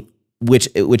seeing, which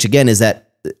again is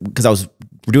that, because I was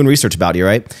doing research about you,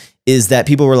 right? Is that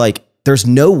people were like, there's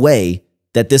no way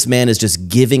that this man is just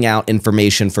giving out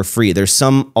information for free. There's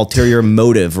some ulterior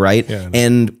motive, right? Yeah,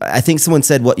 and I think someone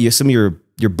said, some of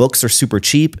your books are super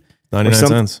cheap. 99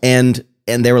 cents.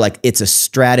 And they were like, it's a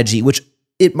strategy, which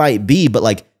it might be, but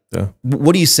like,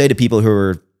 what do you say to people who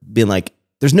are being like,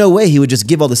 there's no way he would just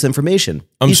give all this information.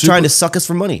 He's trying to suck us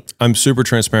for money. I'm super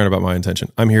transparent about my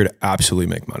intention. I'm here to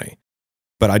absolutely make money,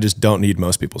 but I just don't need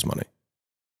most people's money.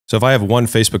 So if I have one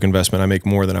Facebook investment, I make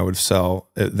more than I would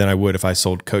if I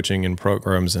sold coaching and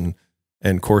programs and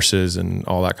courses and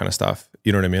all that kind of stuff.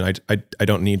 You know what I mean? I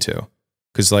don't need to.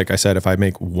 Because like I said, if I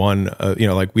make one,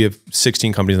 like we have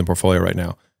 16 companies in the portfolio right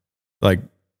now. Like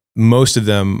most of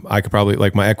them, I could probably,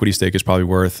 like my equity stake is probably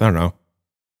worth, I don't know,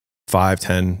 5,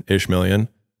 10-ish million,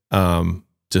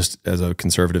 just as a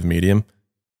conservative medium.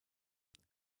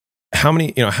 How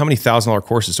many $1,000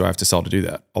 courses do I have to sell to do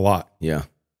that? A lot. Yeah.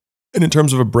 And in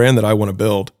terms of a brand that I want to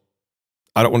build,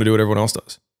 I don't want to do what everyone else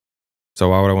does. So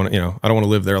why would I want to, I don't want to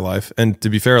live their life. And to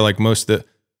be fair, like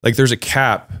there's a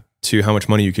cap to how much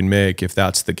money you can make if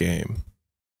that's the game.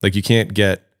 Like you can't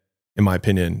get, in my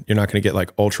opinion, you're not going to get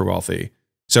like ultra wealthy.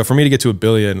 So for me to get to $1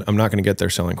 billion, I'm not going to get there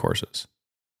selling courses.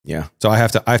 Yeah. So I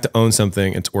have to own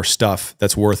something or stuff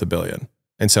that's worth $1 billion.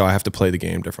 And so I have to play the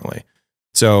game differently.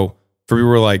 So for people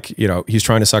who are like, he's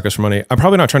trying to suck us for money. I'm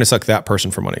probably not trying to suck that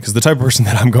person for money, because the type of person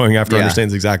that I'm going after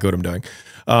understands exactly what I'm doing.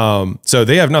 So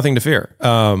they have nothing to fear.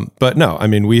 But no, I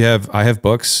mean, I have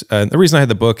books, and the reason I had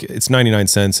the book, it's 99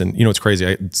 cents. And it's crazy.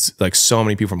 It's like so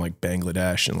many people from like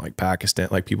Bangladesh and like Pakistan,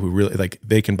 like people who really like,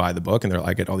 they can buy the book and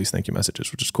I get all these thank you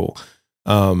messages, which is cool.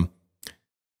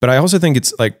 But I also think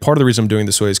it's like part of the reason I'm doing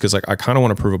this way is because like, I kind of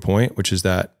want to prove a point, which is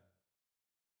that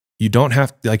you don't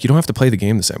have to play the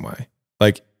game the same way.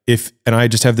 Like and I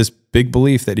just have this big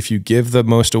belief that if you give the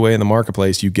most away in the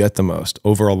marketplace, you get the most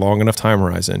over a long enough time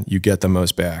horizon, you get the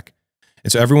most back.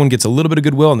 And so everyone gets a little bit of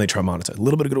goodwill and they try to monetize, a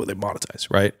little bit of goodwill, they monetize,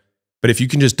 right? But if you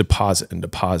can just deposit and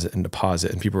deposit and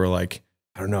deposit, and people are like,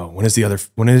 I don't know, when is the other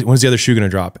shoe going to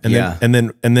drop? And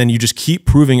then you just keep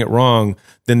proving it wrong.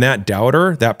 Then that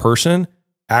doubter, that person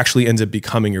actually ends up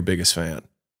becoming your biggest fan.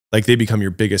 Like they become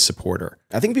your biggest supporter.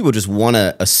 I think people just want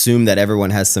to assume that everyone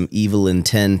has some evil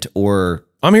intent, or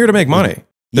I'm here to make money.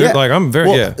 They're like, I'm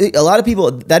very, A lot of people,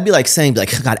 that'd be like saying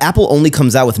like, God, Apple only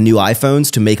comes out with new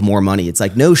iPhones to make more money. It's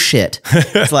like, no shit.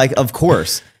 It's like, of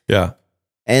course. Yeah.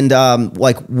 And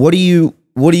like, what do you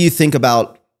think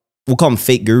about, we'll call them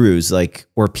fake gurus, like,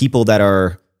 or people that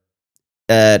are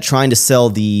trying to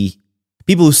sell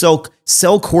people who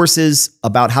sell courses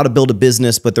about how to build a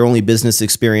business, but their only business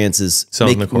experience is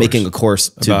making a course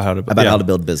about how to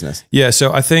build business. Yeah.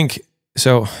 So I think,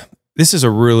 this is a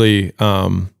really,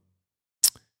 I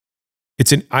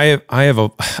have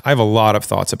a lot of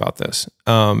thoughts about this,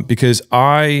 because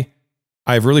I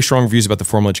have really strong views about the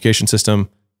formal education system.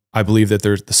 I believe that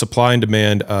there's the supply and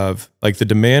demand of like the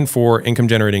demand for income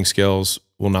generating skills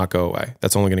will not go away.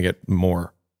 That's only going to get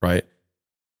more, right?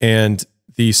 And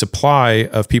the supply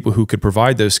of people who could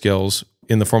provide those skills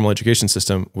in the formal education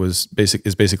system is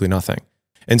basically nothing.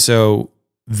 And so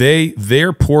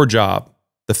their poor job,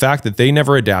 the fact that they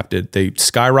never adapted, they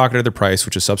skyrocketed their price,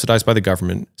 which is subsidized by the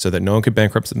government so that no one could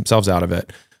bankrupt themselves out of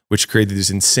it, which created these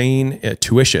insane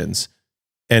tuitions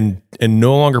and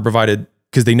no longer provided,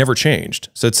 because they never changed.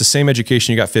 So it's the same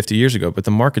education you got 50 years ago, but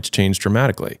the market's changed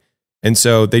dramatically. And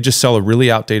so they just sell a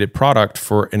really outdated product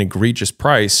for an egregious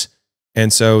price.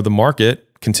 And so the market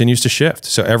continues to shift.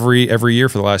 So every year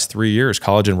for the last 3 years,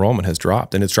 college enrollment has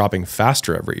dropped, and it's dropping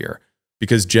faster every year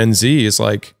because Gen Z is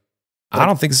like, I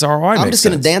don't think this ROI makes I'm just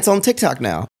going to dance on TikTok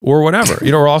now. Or whatever,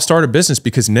 or I'll start a business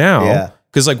because now,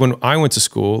 because like when I went to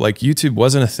school, like YouTube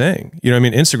wasn't a thing. You know what I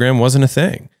mean? Instagram wasn't a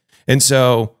thing. And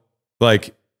so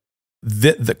like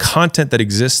the content that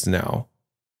exists now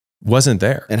wasn't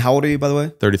there. And how old are you, by the way?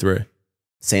 33.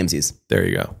 Samesies. There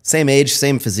you go. Same age,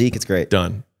 same physique. It's great.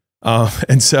 Done.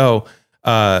 And so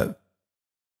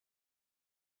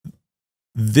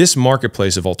this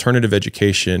marketplace of alternative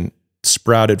education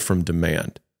sprouted from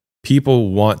demand. People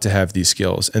want to have these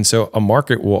skills. And so a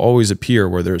market will always appear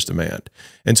where there's demand.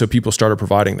 And so people started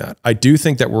providing that. I do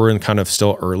think that we're in kind of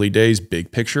still early days,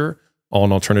 big picture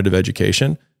on alternative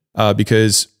education,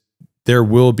 because there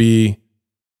will be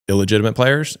illegitimate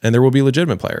players and there will be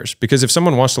legitimate players. Because if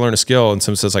someone wants to learn a skill and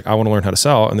someone says like, I want to learn how to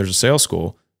sell, and there's a sales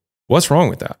school, what's wrong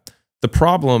with that? The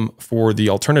problem for the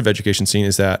alternative education scene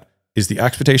is the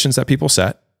expectations that people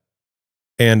set,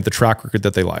 and the track record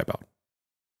that they lie about.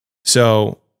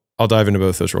 So I'll dive into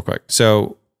both those real quick.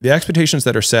 So the expectations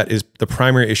that are set is the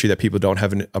primary issue that people don't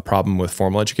have a problem with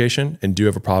formal education and do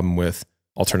have a problem with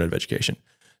alternative education.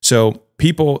 So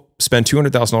people spend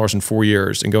 $200,000 in 4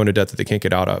 years and go into debt that they can't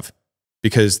get out of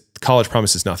because college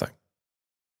promises nothing.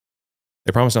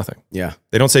 They promise nothing. Yeah.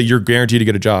 They don't say you're guaranteed to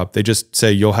get a job. They just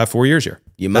say you'll have 4 years here.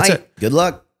 You might. That's it. Good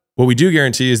luck. What we do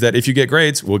guarantee is that if you get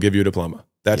grades, we'll give you a diploma.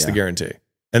 That's the guarantee.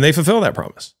 And they fulfill that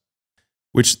promise,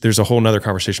 which there's a whole nother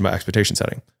conversation about expectation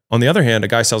setting. On the other hand, a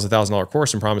guy sells a $1,000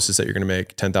 course and promises that you're going to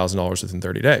make $10,000 within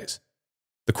 30 days.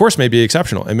 The course may be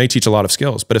exceptional. It may teach a lot of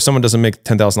skills, but if someone doesn't make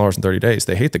 $10,000 in 30 days,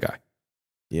 they hate the guy.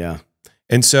 Yeah.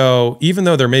 And so even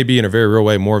though there may be in a very real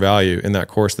way more value in that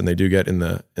course than they do get in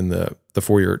the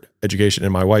 4-year education,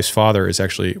 and my wife's father is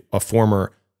actually a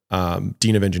former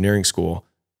dean of engineering school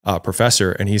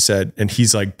professor, and he said, and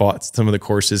he's like bought some of the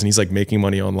courses and he's like making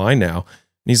money online now.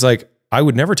 And he's like, I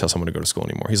would never tell someone to go to school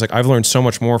anymore. He's like, I've learned so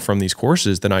much more from these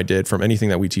courses than I did from anything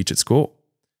that we teach at school.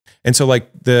 And so like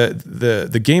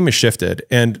the game has shifted.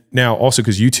 And now also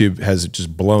because YouTube has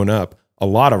just blown up, a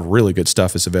lot of really good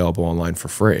stuff is available online for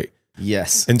free.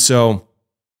 Yes. And so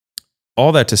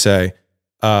all that to say,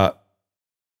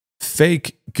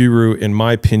 fake guru, in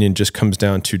my opinion, just comes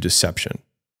down to deception.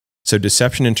 So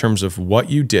deception in terms of what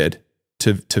you did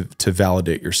to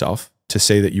validate yourself, to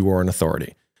say that you are an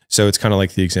authority. So it's kind of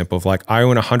like the example of like, I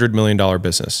own $100 million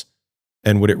business.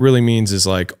 And what it really means is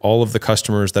like all of the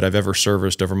customers that I've ever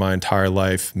serviced over my entire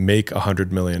life make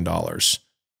 $100 million.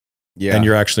 Yeah. And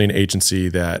you're actually an agency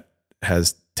that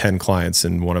has 10 clients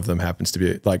and one of them happens to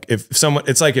be like, if someone,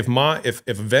 it's like if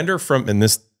a vendor from, and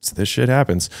this shit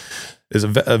happens, is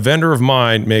a vendor of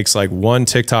mine makes like one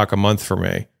TikTok a month for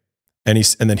me. And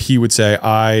then he would say,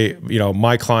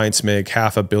 my clients make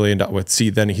 $500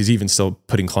 million then he's even still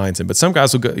putting clients in. But some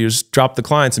guys will go, you just drop the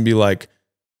clients and be like,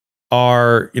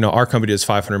 our company does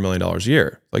 $500 million a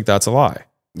year. Like that's a lie.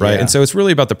 Right. Yeah. And so it's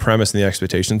really about the premise and the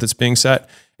expectation that's being set.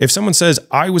 If someone says,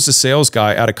 I was a sales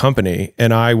guy at a company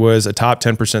and I was a top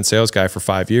 10% sales guy for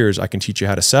 5 years, I can teach you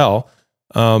how to sell.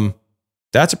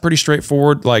 That's a pretty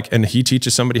straightforward, and he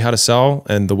teaches somebody how to sell.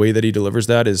 And the way that he delivers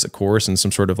that is a course and some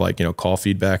sort of call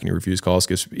feedback, and he reviews calls,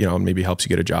 gives, maybe helps you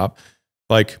get a job.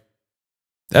 Like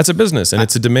that's a business and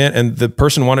it's a demand. And the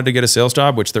person wanted to get a sales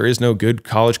job, which there is no good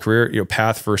college career,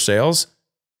 path for sales.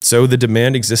 So the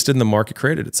demand existed and the market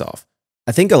created itself.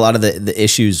 I think a lot of the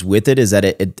issues with it is that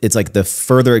it's like the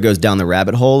further it goes down the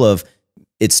rabbit hole of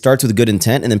it starts with good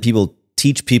intent and then people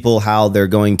teach people how they're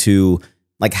going to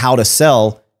how to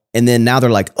sell. And then now they're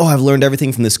like, oh, I've learned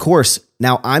everything from this course.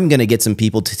 Now I'm going to get some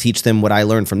people to teach them what I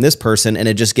learned from this person. And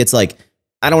it just gets I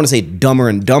don't want to say dumber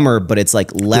and dumber, but it's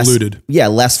less diluted. Yeah.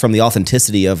 Less from the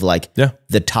authenticity of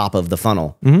the top of the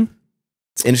funnel. Mm-hmm.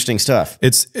 It's interesting stuff. So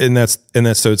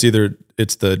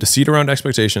it's the deceit around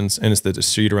expectations and it's the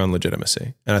deceit around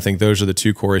legitimacy. And I think those are the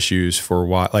two core issues for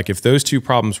why, if those two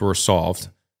problems were solved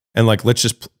and let's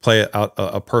just play out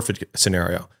a perfect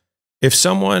scenario. If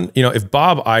someone, if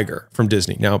Bob Iger from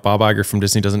Disney, now Bob Iger from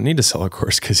Disney doesn't need to sell a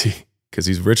course because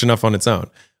he's rich enough on his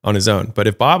own. But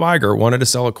if Bob Iger wanted to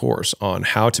sell a course on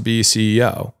how to be a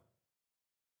CEO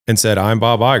and said, I'm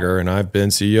Bob Iger and I've been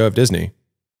CEO of Disney,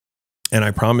 and I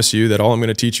promise you that all I'm going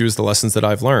to teach you is the lessons that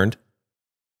I've learned,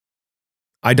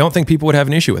 I don't think people would have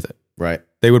an issue with it. Right.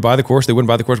 They would buy the course, they wouldn't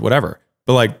buy the course, whatever.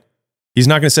 But he's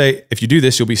not going to say, if you do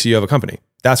this, you'll be CEO of a company.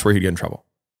 That's where he'd get in trouble.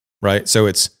 Right. So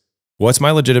it's, what's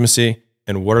my legitimacy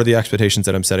and what are the expectations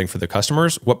that I'm setting for the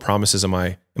customers? What promises am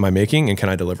I making and can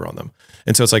I deliver on them?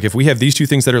 And so it's if we have these two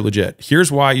things that are legit,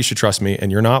 here's why you should trust me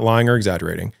and you're not lying or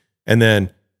exaggerating. And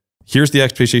then here's the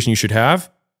expectation you should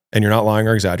have and you're not lying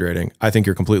or exaggerating. I think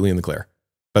you're completely in the clear.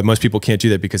 But most people can't do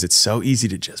that because it's so easy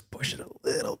to just push it a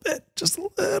little bit, just a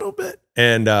little bit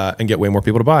and get way more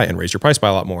people to buy and raise your price by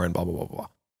a lot more and blah, blah, blah, blah.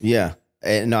 Yeah.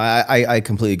 No, I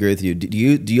completely agree with you.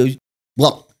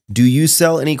 Do you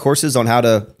sell any courses on how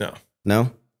to?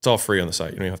 No. It's all free on the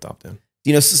site. You don't even have to opt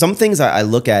in. Some things I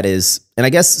look at is, and I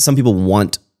guess some people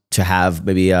want to have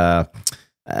maybe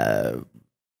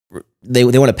they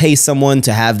want to pay someone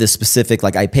to have this specific,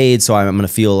 I paid, so I'm going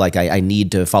to feel like I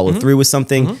need to follow through with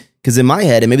something. Because in my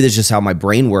head, and maybe that's just how my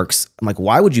brain works, I'm like,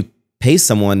 why would you pay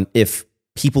someone if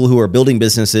people who are building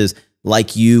businesses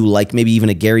like you, like maybe even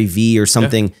a Gary Vee or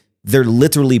something, they're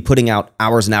literally putting out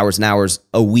hours and hours and hours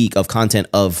a week of content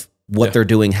of what they're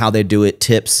doing, how they do it,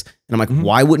 tips. And I'm like,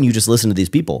 why wouldn't you just listen to these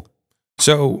people?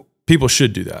 So people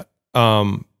should do that.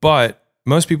 But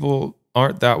most people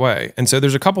aren't that way. And so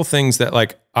there's a couple things that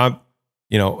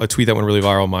a tweet that went really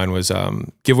viral of mine was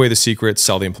give away the secret,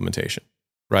 sell the implementation.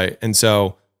 Right. And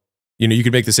so, you know, you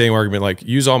could make the same argument, like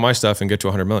use all my stuff and get to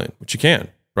 100 million, which you can,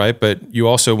 right? But you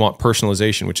also want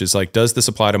personalization, which is like, does this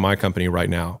apply to my company right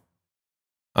now?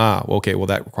 Well, okay, well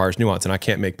that requires nuance, and I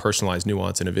can't make personalized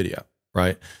nuance in a video,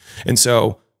 right? And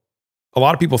so a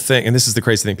lot of people think, and this is the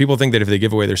crazy thing, people think that if they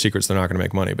give away their secrets, they're not going to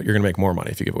make money, but you're going to make more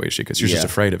money if you give away your secrets. You're just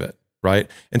afraid of it, right?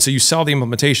 And so you sell the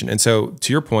implementation. And so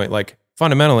to your point, like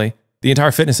fundamentally, the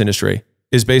entire fitness industry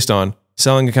is based on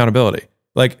selling accountability.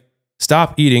 Like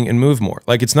stop eating and move more.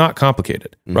 Like it's not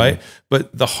complicated, right?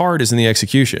 But the hard is in the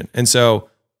execution. And so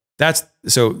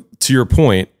so to your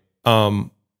point,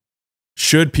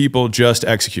 should people just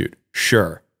execute?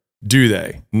 Sure. Do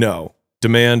they? No.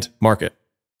 Demand, market.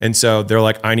 And so they're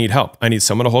like, I need help. I need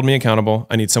someone to hold me accountable.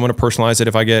 I need someone to personalize it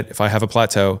if I have a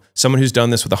plateau, someone who's done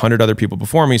this with 100 other people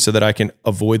before me so that I can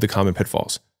avoid the common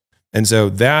pitfalls. And so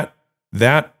that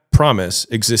promise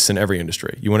exists in every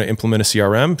industry. You want to implement a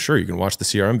CRM? Sure, you can watch the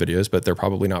CRM videos, but they're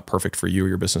probably not perfect for you or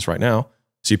your business right now.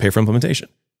 So you pay for implementation.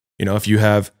 You know, if you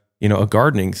have, you know, a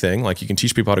gardening thing, like you can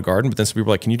teach people how to garden, but then some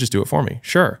people are like, can you just do it for me?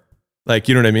 Sure. Like,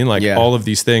 you know what I mean? Like all of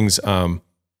these things,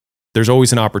 there's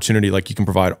always an opportunity, like you can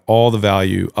provide all the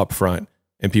value up front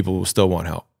and people will still want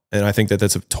help. And I think that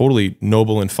that's a totally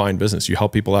noble and fine business. You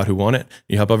help people out who want it.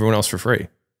 You help everyone else for free.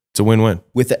 It's a win-win.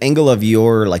 With the angle of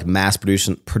your like mass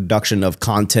production of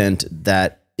content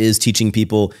that is teaching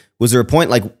people, was there a point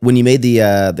like when you made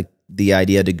the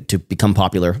idea to become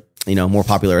popular, you know, more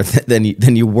popular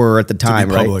than you were at the time,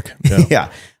 to be public, right?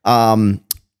 Yeah.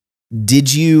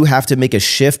 Did you have to make a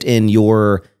shift in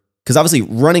your, because obviously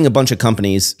running a bunch of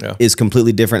companies is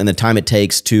completely different in the time it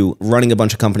takes to running a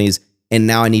bunch of companies. And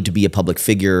now I need to be a public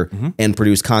figure and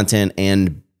produce content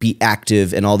and be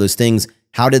active and all those things.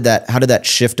 How did that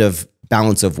shift of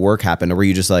balance of work happen? Or were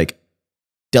you just like,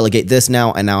 delegate this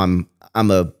now, and now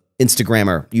I'm a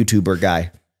Instagrammer, YouTuber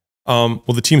guy? Well,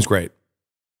 the team's great.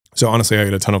 So honestly, I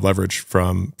get a ton of leverage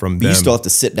from them. You still have to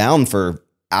sit down for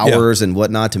hours and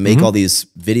whatnot to make all these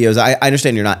videos. I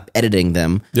understand you're not editing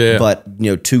them, but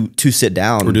you know, to sit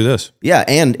down or do this. Yeah.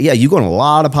 And you go on a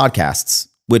lot of podcasts,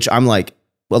 which I'm like,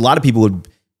 a lot of people would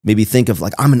maybe think of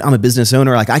like, I'm a business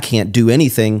owner. Like I can't do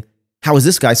anything. How is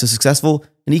this guy so successful?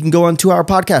 And he can go on 2-hour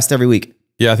podcast every week.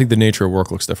 Yeah. I think the nature of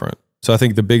work looks different. So I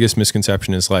think the biggest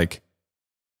misconception is like,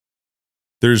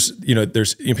 there's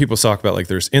people talk about like,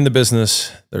 there's in the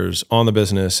business, there's on the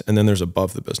business, and then there's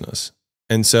above the business.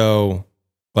 And so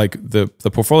like the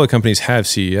portfolio companies have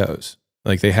CEOs,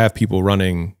 like they have people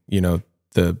running, you know,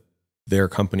 their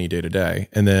company day to day.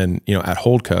 And then, you know, at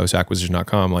Holdco, so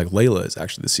acquisition.com, like Layla is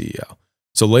actually the CEO.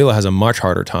 So Layla has a much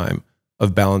harder time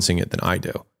of balancing it than I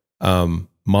do.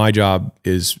 My job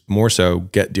is more so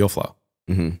get deal flow.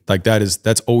 Like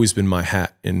that's always been my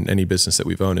hat in any business that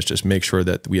we've owned, is just make sure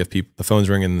that we have people, the phone's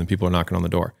ringing and the people are knocking on the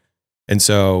door. And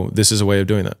so this is a way of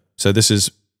doing that. So this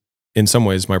is in some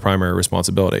ways my primary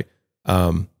responsibility.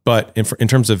 But in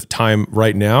terms of time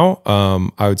right now,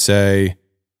 I would say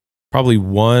probably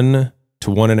 1 to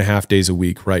 1.5 days a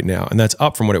week right now. And that's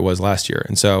up from what it was last year.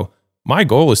 And so my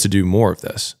goal is to do more of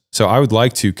this. So I would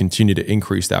like to continue to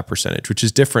increase that percentage, which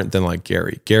is different than like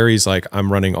Gary. Gary's like,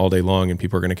 I'm running all day long and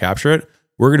people are going to capture it.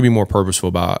 We're going to be more purposeful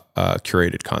about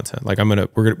curated content. Like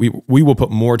we will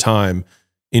put more time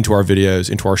into our videos,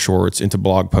 into our shorts, into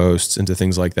blog posts, into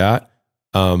things like that.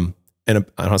 And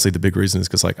honestly, the big reason is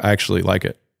because like I actually like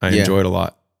it. I enjoy it a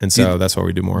lot. And so that's why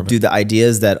we do more of it. Do the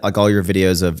ideas that like all your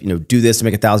videos of, you know, do this to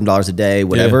make $1,000 a day,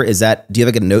 whatever, is that, do you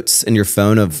have like a notes in your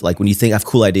phone of like when you think I have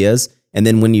cool ideas, and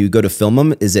then when you go to film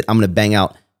them, is it I'm going to bang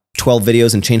out 12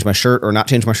 videos and change my shirt or not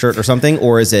change my shirt or something?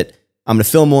 Or is it I'm going to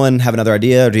film one, have another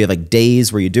idea? Or do you have like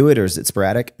days where you do it, or is it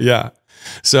sporadic? Yeah.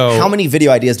 So how many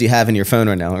video ideas do you have in your phone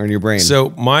right now or in your brain? So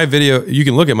my video, you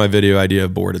can look at my video idea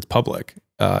board. It's public.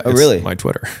 Oh, really? My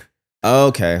Twitter.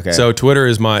 Okay. So Twitter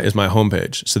is my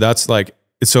homepage. So that's like,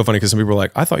 it's so funny because some people are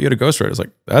like, I thought you had a ghostwriter. It's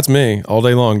like, that's me all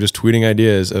day long, just tweeting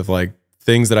ideas of like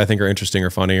things that I think are interesting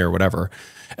or funny or whatever.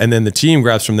 And then the team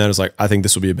grabs from that is like, I think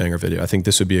this will be a banger video. I think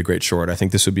this would be a great short. I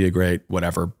think this would be a great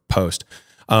whatever post.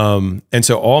 And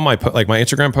so all my like my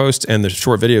Instagram posts and the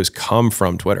short videos come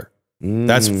from Twitter.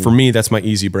 That's for me, that's my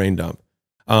easy brain dump.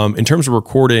 In terms of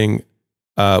recording,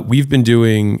 we've been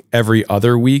doing every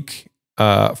other week,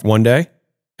 one day.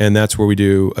 And that's where we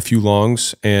do a few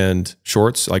longs and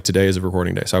shorts. Like today is a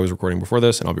recording day. So I was recording before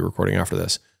this and I'll be recording after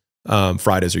this.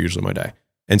 Fridays are usually my day.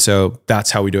 And so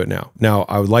that's how we do it now. Now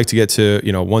I would like to get to,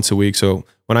 you know, once a week. So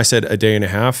when I said a day and a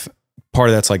half, part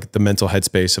of that's like the mental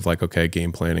headspace of like, okay,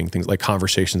 game planning, things like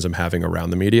conversations I'm having around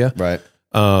the media. Right.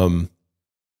 And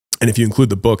if you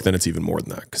include the book, then it's even more than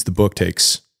that, because the book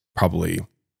takes probably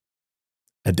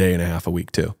a day and a half a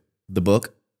week too. The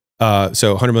book?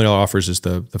 So $100 million offers is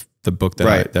the book that,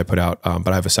 Right. that I put out. But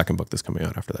I have a second book that's coming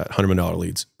out after that. $100 million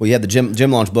leads. Well, you had the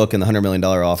gym launch book and the $100 million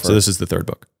offer. So this is the third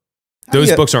book. How do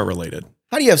Those you- books aren't related.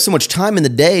 How do you have so much time in the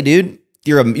day, dude?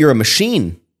 You're a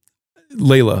machine.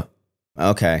 Layla.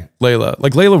 Okay.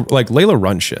 Layla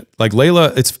runs shit. Like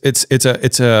Layla,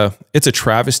 it's a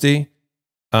travesty.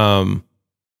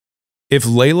 If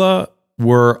Layla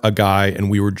were a guy and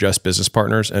we were just business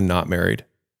partners and not married,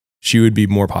 she would be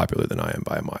more popular than I am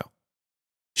by a mile.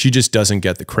 She just doesn't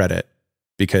get the credit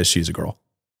because she's a girl.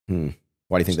 Why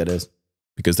do you think that is?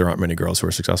 Because there aren't many girls who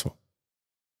are successful.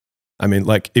 I mean,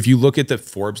 like if you look at the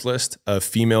Forbes list of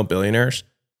female billionaires,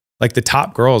 like the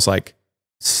top girl is like,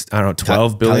 I don't know,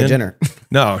 12 billion. Kylie Jenner.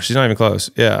 No, she's not even close.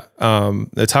 Yeah.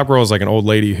 The top girl is like an old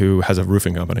lady who has a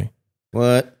roofing company.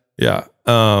 What? Yeah.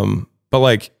 But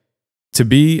like to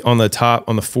be on the top,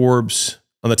 on the Forbes,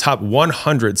 on the top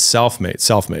 100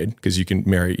 self-made, because you can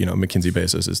marry, McKinsey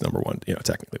Bezos is number one,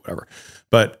 technically whatever,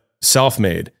 but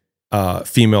self-made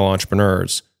female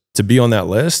entrepreneurs, to be on that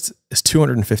list is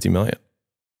 250 million.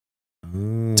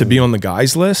 To be on the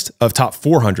guys list of top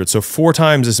 400, so 4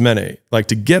 times as many. Like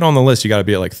to get on the list, you got to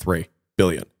be at like 3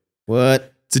 billion.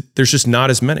 What? There's just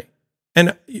not as many.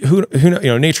 And who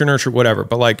nature, nurture, whatever.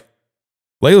 But like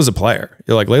Layla's a player.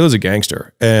 Layla's a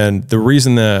gangster. And the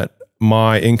reason that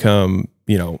my income,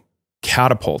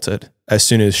 catapulted as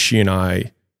soon as she and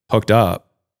I hooked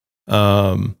up, it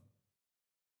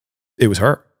was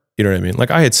her. You know what I mean? Like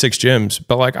I had 6 gyms,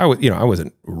 but like I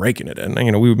wasn't raking it in.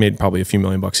 We made probably a few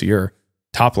 $1,000,000 a year,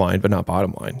 top line, but not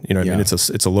bottom line. You know what I mean?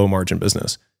 It's a low margin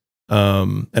business.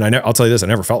 And I'll tell you this, I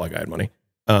never felt like I had money.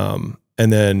 And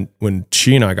then when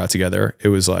she and I got together, it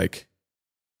was like,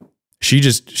 she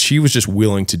was just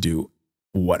willing to do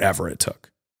whatever it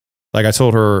took. Like I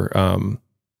told her, I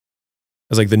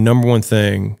was like, the number one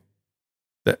thing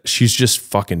that she's just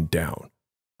fucking down.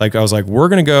 Like I was like, we're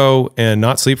going to go and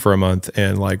not sleep for a month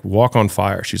and like walk on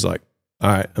fire. She's like,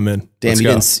 all right, I'm in. Damn, you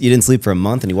didn't sleep for a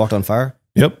month and you walked on fire?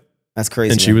 Yep. That's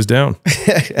crazy. And she was down.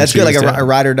 That's good. Like a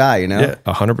ride or die, Yeah,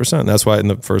 100%. That's why in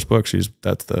the first book,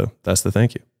 that's the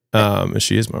thank you. And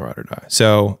she is my ride or die.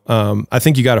 So I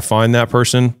think you got to find that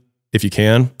person if you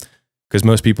can, because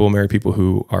most people marry people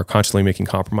who are constantly making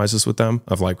compromises with them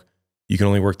of like, you can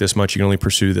only work this much, you can only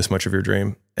pursue this much of your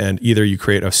dream. And either you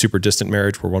create a super distant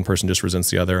marriage where one person just resents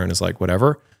the other and is like,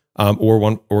 whatever,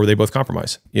 or they both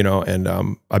compromise, and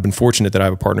I've been fortunate that I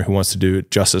have a partner who wants to do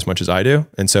just as much as I do.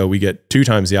 And so we get 2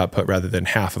 times the output rather than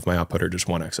half of my output or just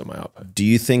 1x of my output. Do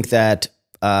you think that,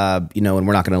 and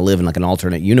we're not going to live in like an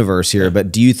alternate universe here, but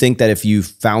do you think that if you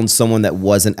found someone that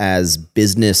wasn't as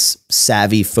business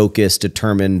savvy, focused,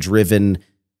 determined, driven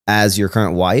as your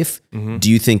current wife, do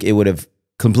you think it would have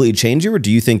completely changed you? Or do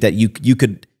you think that you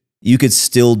could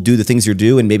still do the things you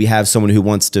do and maybe have someone who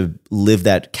wants to live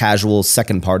that casual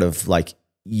second part of like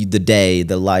the day,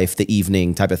 the life, the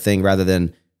evening type of thing rather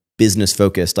than business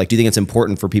focused? Like, do you think it's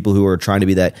important for people who are trying to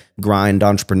be that grind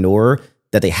entrepreneur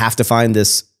that they have to find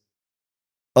this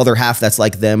other half that's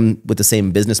like them with the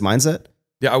same business mindset?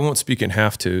 Yeah, I won't speak in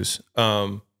have tos.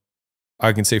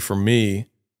 I can say for me,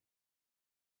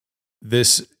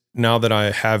 now that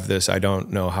I have this, I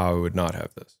don't know how I would not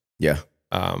have this. Yeah.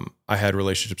 I had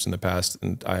relationships in the past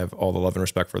and I have all the love and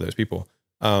respect for those people.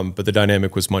 But the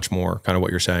dynamic was much more kind of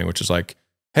what you're saying, which is like,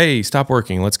 hey, stop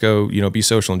working. Let's go, be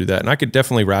social and do that. And I could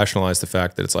definitely rationalize the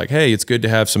fact that it's like, hey, it's good to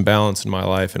have some balance in my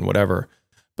life and whatever.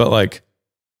 But like,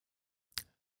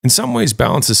 in some ways,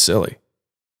 balance is silly.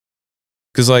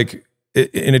 Because like,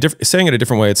 saying it a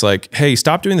different way, it's like, hey,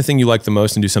 stop doing the thing you like the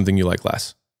most and do something you like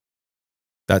less.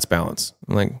 That's balance.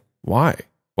 I'm like, why?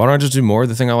 Why don't I just do more of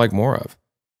the thing I like more of?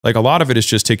 Like a lot of it is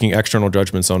just taking external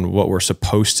judgments on what we're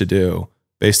supposed to do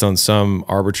based on some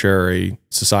arbitrary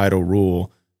societal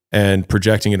rule and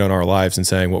projecting it on our lives and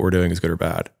saying what we're doing is good or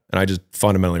bad. And I just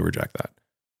fundamentally reject that.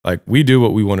 Like we do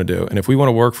what we want to do. And if we want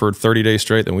to work for 30 days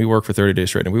straight, then we work for 30 days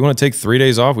straight. And if we want to take 3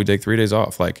 days off, we take 3 days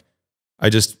off. Like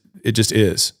it just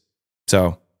is.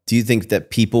 So do you think that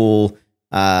people,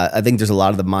 I think there's a lot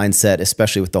of the mindset,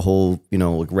 especially with the whole,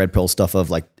 like red pill stuff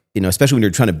of like, especially when you're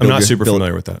trying to build. I'm not super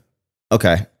familiar with that.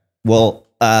 Okay. Well,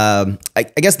 I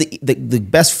guess the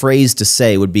best phrase to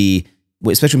say would be,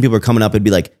 especially when people are coming up, it'd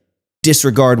be like,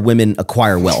 disregard women,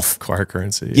 acquire wealth. Acquire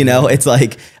currency. It's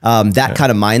like that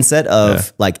kind of mindset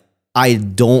of like, I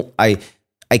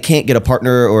can't get a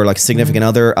partner or like a significant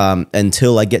other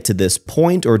until I get to this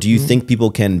point. Or do you think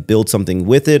people can build something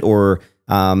with it? Or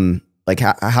like,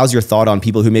 how's your thought on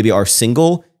people who maybe are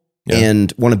single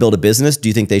and want to build a business? Do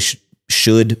you think they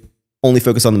should only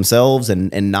focus on themselves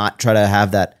and not try to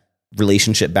have that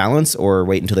relationship balance, or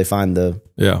wait until they find the...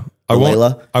 Yeah.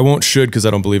 I won't should because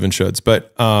I don't believe in shoulds,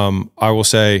 but I will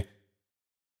say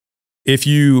if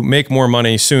you make more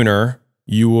money sooner,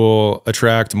 you will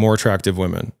attract more attractive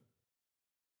women.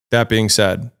 That being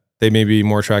said, they may be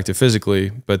more attractive physically,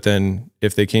 but then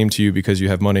if they came to you because you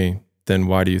have money, then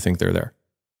why do you think they're there?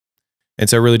 And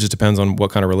so it really just depends on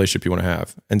what kind of relationship you want to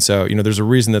have. And so, there's a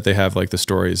reason that they have like the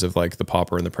stories of like the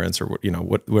pauper and the prince, or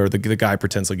where the guy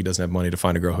pretends like he doesn't have money to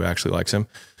find a girl who actually likes him.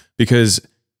 Because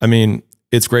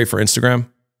it's great for Instagram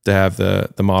to have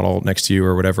the model next to you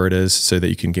or whatever it is so that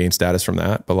you can gain status from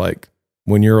that. But like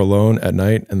when you're alone at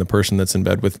night and the person that's in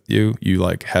bed with you, you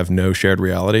like have no shared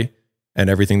reality and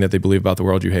everything that they believe about the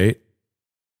world you hate.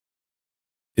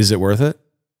 Is it worth it?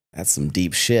 That's some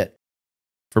deep shit.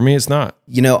 For me, it's not.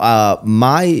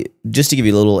 Just to give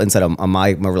you a little insight on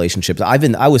my relationships,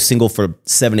 I was single for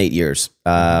 7-8 years.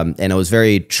 And I was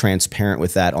very transparent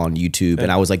with that on YouTube. And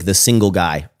I was like the single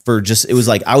guy it was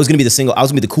like, I was going to be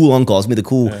the cool uncle. I was going to be the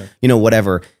cool,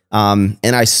 whatever. And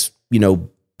I,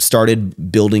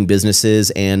 started building businesses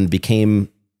and became,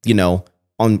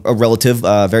 on a relative,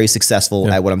 very successful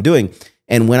at what I'm doing.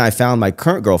 And when I found my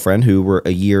current girlfriend, who we're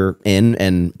a year in,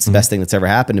 and it's the best thing that's ever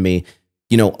happened to me,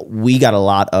 I got a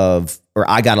lot of,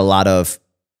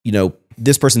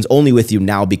 this person's only with you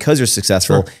now because you're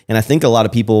successful. Sure. And I think a lot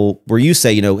of people where you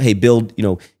say, hey, build,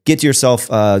 get to yourself,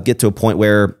 get to a point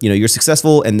where, you're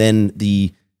successful. And then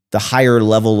the higher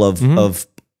level of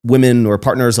women or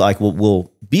partners like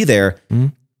will be there.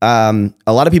 A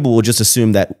lot of people will just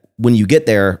assume that when you get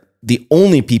there, the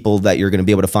only people that you're going to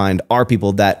be able to find are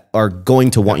people that are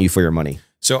going to want you for your money.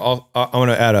 So I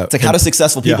want to add it's like, how do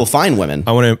successful people find women?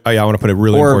 I want to put a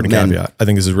really important caveat. I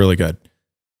think this is really good.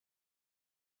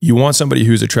 You want somebody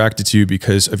who's attracted to you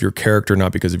because of your character,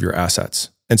 not because of your assets.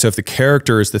 And so if the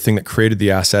character is the thing that created the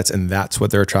assets and that's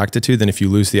what they're attracted to, then if you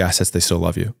lose the assets, they still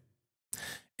love you.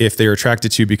 If they're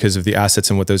attracted to you because of the assets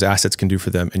and what those assets can do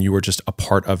for them, and you were just a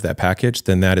part of that package,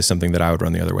 then that is something that I would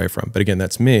run the other way from. But again,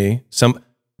 that's me.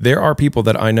 There are people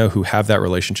that I know who have that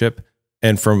relationship,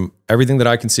 and from everything that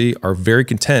I can see, are very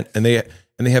content, and they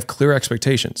have clear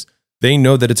expectations. They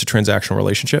know that it's a transactional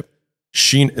relationship.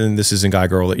 And this isn't guy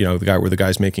girl, the guy where the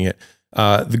guy's making it.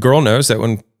 The girl knows that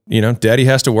when daddy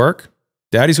has to work,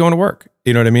 daddy's going to work.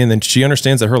 You know what I mean? And then she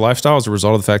understands that her lifestyle is a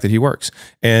result of the fact that he works,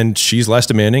 and she's less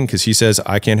demanding because he says,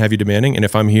 I can't have you demanding. And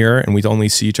if I'm here and we only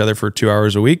see each other for 2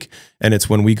 hours a week, and it's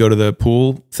when we go to the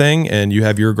pool thing and you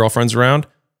have your girlfriends around,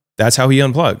 that's how he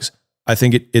unplugs. I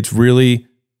think it's really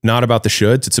not about the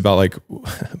shoulds. It's about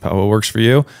about what works for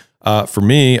you. For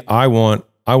me, I want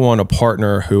a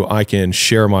partner who I can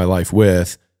share my life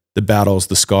with, the battles,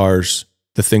 the scars,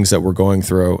 the things that we're going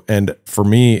through. And for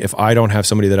me, if I don't have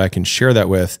somebody that I can share that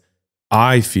with,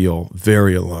 I feel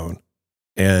very alone,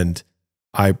 and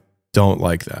I don't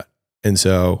like that. And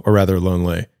so, or rather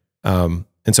lonely. And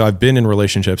so I've been in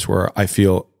relationships where I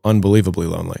feel unbelievably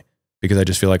lonely because I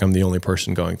just feel like I'm the only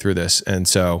person going through this. And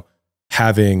so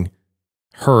having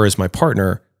her as my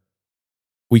partner,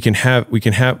 we can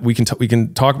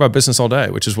talk about business all day,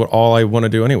 which is all I want to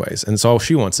do anyways. And it's all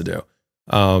she wants to do.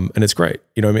 And it's great.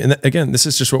 You know what I mean? And again, this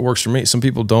is just what works for me. Some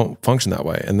people don't function that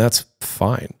way, and that's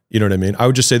fine. You know what I mean? I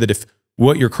would just say that if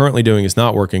what you're currently doing is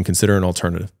not working, consider an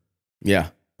alternative. Yeah,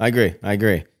 I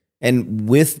agree. And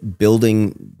with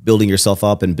building yourself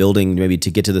up and building maybe to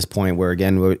get to this point where,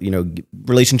 again,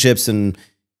 relationships, and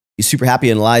you're super happy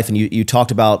in life, and you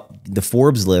talked about the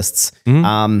Forbes lists.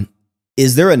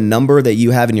 Is there a number that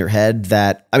you have in your head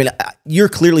that, you're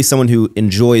clearly someone who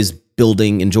enjoys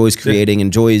building, enjoys creating,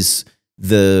 enjoys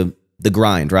the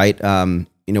grind, right?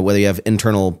 Whether you have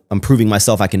internal, I'm proving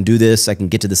myself, I can do this, I can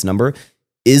get to this number.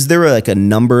 Is there a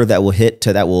number that will hit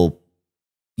that will,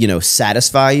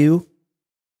 satisfy you?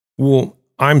 Well,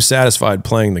 I'm satisfied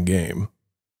playing the game.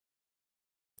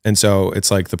 And so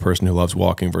it's like the person who loves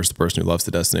walking versus the person who loves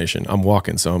the destination. I'm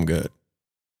walking, so I'm good.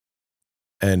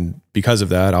 And because of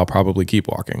that, I'll probably keep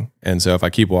walking. And so if I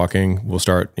keep walking, we'll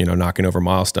start, knocking over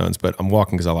milestones, but I'm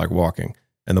walking because I like walking.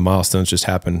 And the milestones just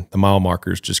happen. The mile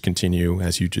markers just continue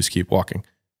as you just keep walking.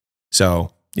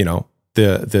 So,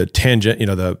 the tangent,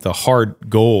 the hard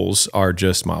goals are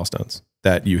just milestones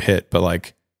that you hit,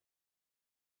 but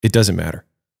it doesn't matter.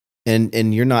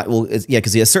 And you're not,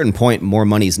 because at a certain point, more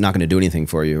money is not going to do anything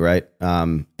for you, right?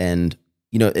 And an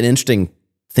interesting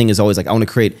thing is always I want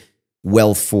to create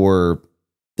wealth for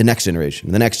the next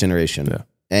generation, Yeah.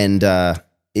 And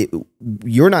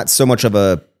you're not so much of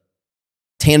a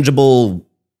tangible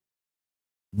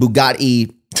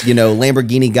Bugatti,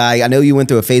 Lamborghini guy. I know you went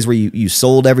through a phase where you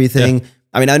sold everything. Yeah.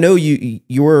 I know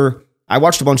I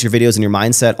watched a bunch of your videos, and your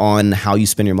mindset on how you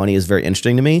spend your money is very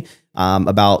interesting to me.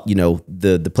 About, you know,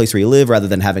 the place where you live rather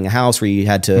than having a house where you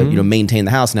had to, you know, maintain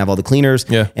the house and have all the cleaners.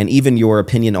 Yeah. And even your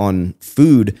opinion on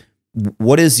food.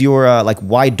 What is your, like,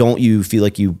 why don't you feel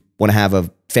like you want to have a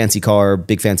fancy car,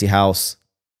 big fancy house?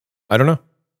 I don't know.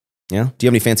 Yeah. Do you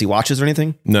have any fancy watches or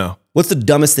anything? No. What's the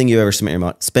dumbest thing you ever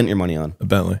spent your money on? A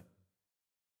Bentley.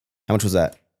 How much was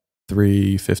that?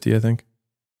 $350, I think.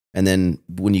 And then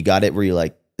when you got it, were you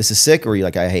like, this is sick? Or were you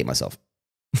like, I hate myself?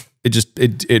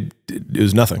 It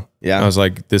was nothing. Yeah. I was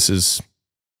like, this is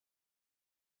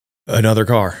another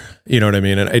car. You know what I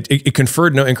mean? And it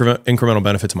conferred no incremental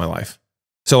benefit to my life.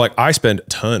 So like I spend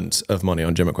tons of money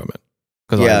on gym equipment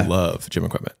because I love gym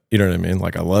equipment. You know what I mean?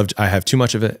 Like I have too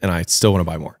much of it and I still want to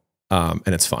buy more. And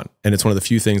it's fun. And it's one of the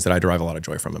few things that I derive a lot of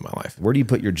joy from in my life. Where do you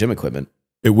put your gym equipment?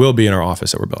 It will be in our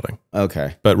office that we're building.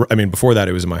 Okay. But I mean, before that,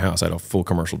 it was in my house. I had a full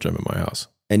commercial gym in my house.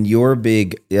 And you're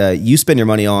big, you spend your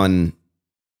money on,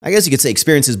 I guess you could say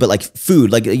experiences, but like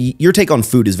food, like your take on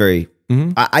food is very,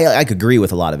 I could agree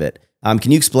with a lot of it.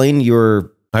 Can you explain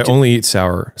your... I only eat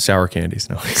sour candies.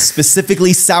 No.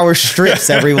 Specifically sour strips,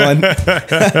 everyone.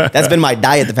 That's been my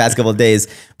diet the past couple of days.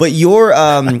 But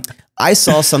I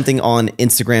saw something on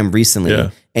Instagram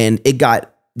recently and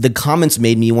the comments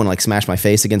made me want to like smash my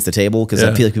face against the table because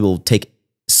I feel like people take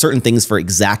certain things for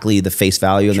exactly the face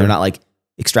value and they're not like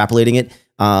extrapolating it.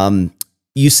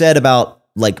 You said about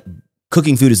like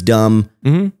cooking food is dumb.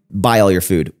 Buy all your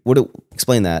food.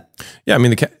 Explain that? Yeah, I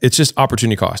mean, it's just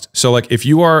opportunity cost. So like if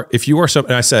you're making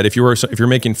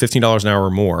 $15 an hour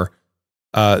or more,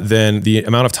 then the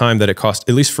amount of time that it costs,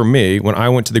 at least for me, when I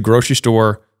went to the grocery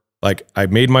store, like I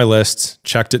made my list,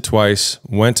 checked it twice,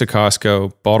 went to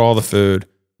Costco, bought all the food,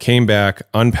 came back,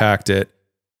 unpacked it,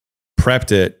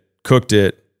 prepped it, cooked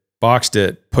it, boxed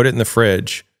it, put it in the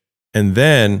fridge. And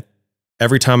then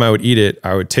every time I would eat it,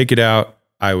 I would take it out,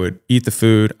 I would eat the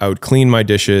food, I would clean my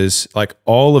dishes. Like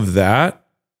all of that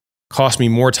cost me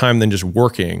more time than just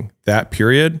working that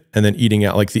period and then eating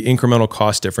out. Like the incremental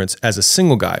cost difference as a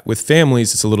single guy. With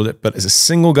families, it's a little bit, but as a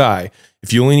single guy,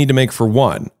 if you only need to make for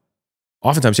one,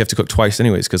 oftentimes you have to cook twice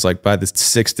anyways, because like by the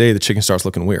 6th day, the chicken starts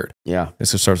looking weird. Yeah. It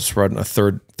starts spreading a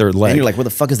third leg. And you're like, where the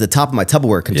fuck is the top of my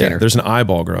Tupperware container? Yeah, there's an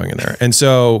eyeball growing in there. And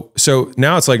so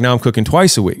now it's like, now I'm cooking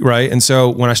twice a week, right? And so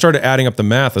when I started adding up the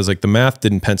math, I was like, the math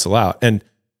didn't pencil out. And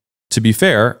to be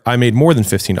fair, I made more than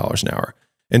 $15 an hour.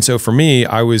 And so for me,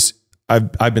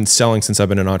 I've been selling since I've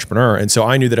been an entrepreneur. And so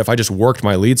I knew that if I just worked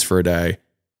my leads for a day,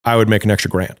 I would make an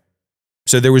extra $1,000.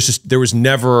 So it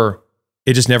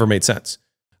just never made sense.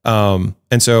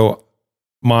 And so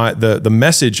the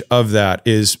message of that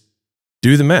is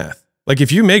do the math. Like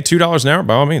if you make $2 an hour,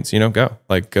 by all means, go to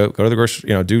the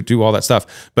grocery, do all that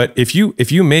stuff. But if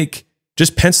you make,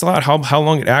 just pencil out how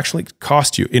long it actually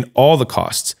costs you in all the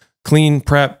costs, clean,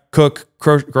 prep, cook,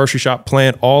 grocery shop,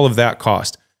 plant, all of that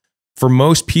cost. For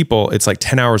most people, it's like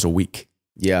 10 hours a week.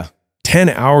 Yeah. 10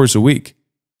 hours a week.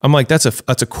 I'm like, that's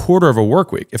a quarter of a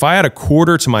work week. If I add a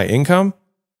quarter to my income,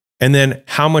 and then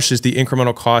how much is the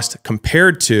incremental cost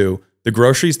compared to the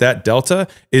groceries, that delta,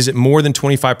 is it more than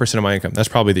 25% of my income? That's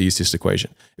probably the easiest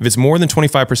equation. If it's more than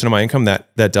 25% of my income,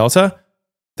 that delta,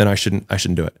 then I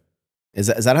shouldn't do it. Is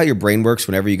that how your brain works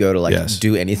whenever you go to like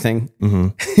do anything?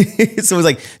 So it's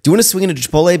like, do you want to swing into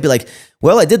Chipotle? Be like,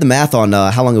 well, I did the math on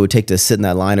how long it would take to sit in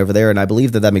that line over there. And I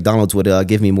believe that McDonald's would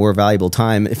give me more valuable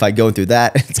time if I go through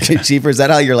that. It's cheaper. Is that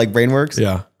how your like brain works?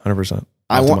 Yeah, 100%.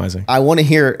 Optimizing. I want to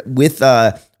hear with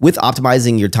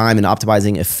optimizing your time and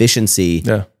optimizing efficiency.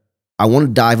 Yeah. I want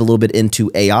to dive a little bit into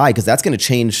AI because that's going to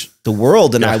change the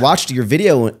world. And I watched your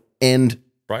video and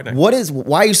why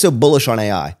are you so bullish on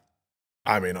AI?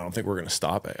 I mean, I don't think we're going to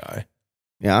stop AI.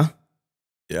 Yeah.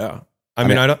 Yeah.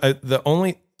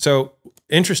 So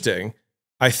interesting.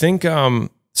 I think,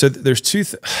 so there's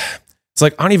it's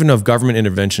like, I don't even know if government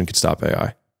intervention could stop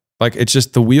AI. Like it's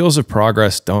just the wheels of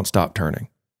progress don't stop turning.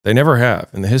 They never have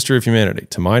in the history of humanity,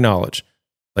 to my knowledge.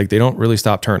 Like they don't really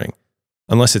stop turning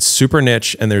unless it's super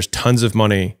niche and there's tons of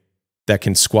money that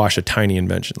can squash a tiny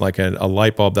invention, like a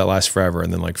light bulb that lasts forever.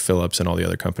 And then like Philips and all the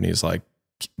other companies like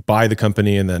buy the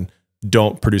company and then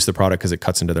don't produce the product because it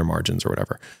cuts into their margins or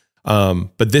whatever.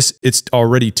 But it's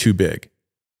already too big,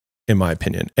 in my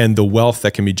opinion. And the wealth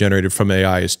that can be generated from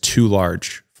AI is too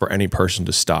large for any person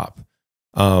to stop.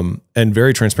 And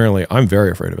very transparently, I'm very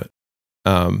afraid of it.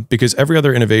 Because every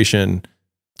other innovation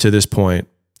to this point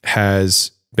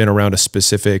has been around a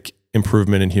specific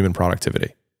improvement in human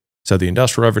productivity. So the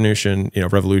industrial revolution,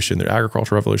 the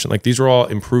agricultural revolution, like these are all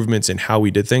improvements in how we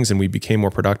did things and we became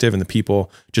more productive and the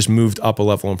people just moved up a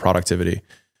level in productivity.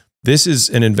 This is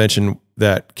an invention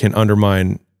that can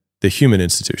undermine the human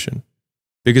institution.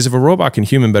 Because if a robot can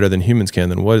human better than humans can,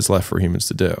 then what is left for humans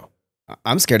to do?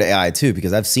 I'm scared of AI too,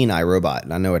 because I've seen iRobot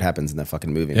and I know what happens in that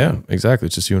fucking movie. Yeah, Man. exactly.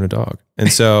 It's just you and a dog.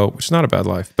 And so, which is not a bad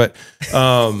life, but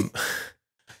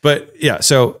yeah,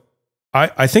 so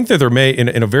I think that there may,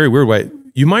 in a very weird way,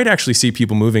 you might actually see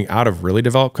people moving out of really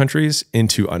developed countries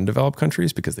into undeveloped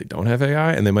countries because they don't have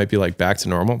AI and they might be like back to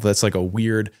normal. That's like a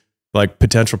weird, like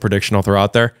potential prediction I'll throw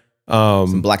out there.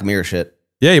 Some Black Mirror shit.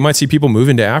 Yeah, you might see people move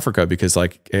into Africa because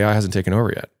like AI hasn't taken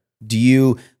over yet.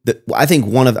 I think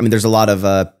there's a lot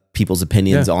of people's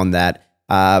opinions on that.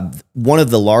 One of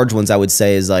the large ones I would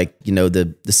say is like,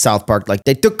 the South Park, like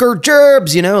they took our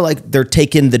jobs, like they're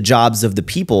taking the jobs of the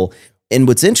people. And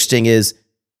what's interesting is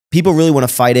people really want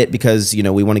to fight it because,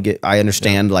 we want to I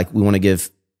understand like we want to give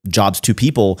jobs to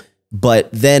people, but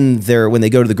then when they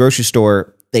go to the grocery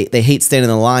store, they hate standing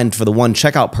in the line for the one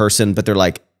checkout person, but they're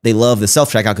like, they love the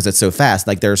self-checkout because it's so fast.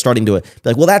 Like they're starting to be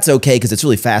like, well, that's okay because it's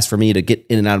really fast for me to get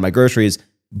in and out of my groceries.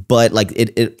 But like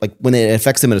it like when it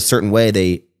affects them in a certain way,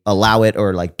 they allow it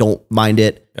or like don't mind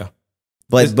it. Yeah.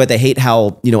 But they hate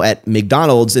how, at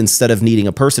McDonald's, instead of needing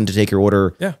a person to take your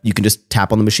order, you can just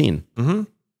tap on the machine. Mm-hmm.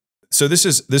 So this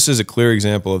is a clear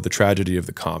example of the tragedy of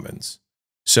the commons.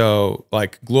 So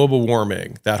like global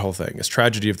warming, that whole thing is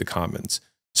tragedy of the commons.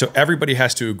 So everybody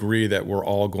has to agree that we're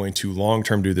all going to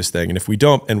long-term do this thing. And if we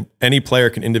don't, and any player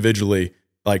can individually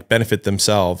like benefit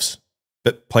themselves,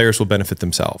 but players will benefit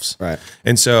themselves. Right.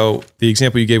 And so the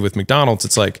example you gave with McDonald's,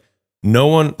 it's like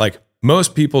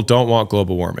most people don't want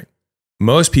global warming.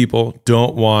 Most people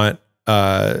don't want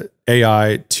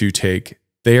AI to take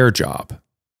their job,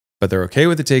 but they're okay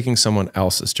with it taking someone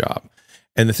else's job.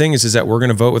 And the thing is that we're going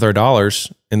to vote with our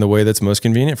dollars in the way that's most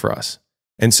convenient for us.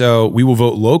 And so we will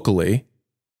vote locally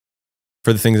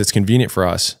for the thing that's convenient for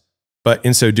us, but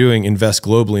in so doing, invest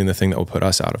globally in the thing that will put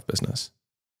us out of business.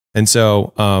 And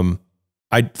so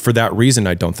for that reason,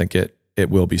 I don't think it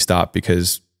will be stopped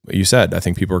because you said, I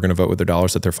think people are going to vote with their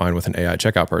dollars that they're fine with an AI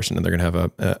checkout person and they're going to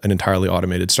have an entirely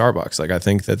automated Starbucks. Like I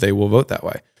think that they will vote that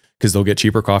way because they'll get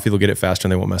cheaper coffee, they'll get it faster,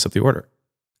 and they won't mess up the order.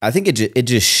 I think it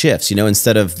just shifts,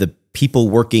 instead of the people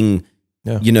working,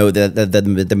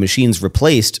 the machines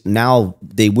replaced, now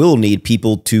they will need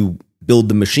people to build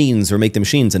the machines or make the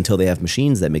machines until they have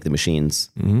machines that make the machines.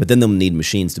 Mm-hmm. But then they'll need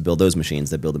machines to build those machines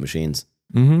that build the machines.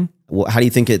 Mm-hmm. Well, how do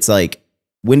you think it's like,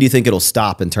 when do you think it'll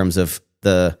stop in terms of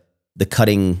the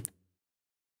cutting?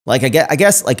 Like, I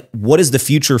guess like, what is the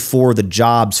future for the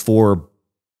jobs for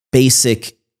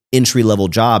basic entry level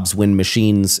jobs when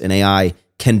machines and AI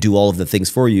can do all of the things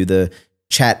for you? The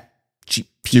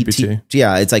ChatGPT.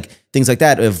 Yeah. It's like things like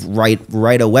that of write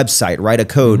a website, write a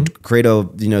code, create a,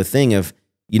 thing of,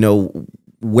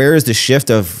 where is the shift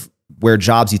of where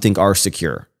jobs you think are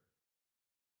secure?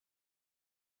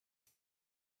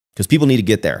 Because people need to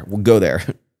get there. We'll go there.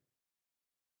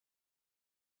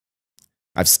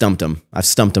 I've stumped them,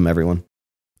 everyone.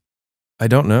 I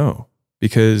don't know.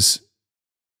 Because,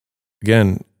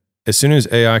 again, as soon as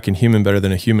AI can human better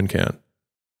than a human can,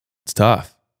 it's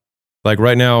tough. Like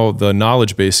right now, the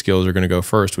knowledge-based skills are going to go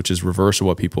first, which is reverse of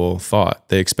what people thought.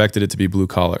 They expected it to be blue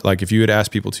collar. Like if you had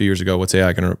asked people 2 years ago, what's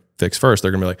AI going to fix first?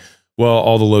 They're going to be like, well,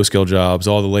 all the low skill jobs,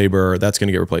 all the labor, that's going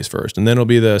to get replaced first. And then it'll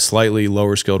be the slightly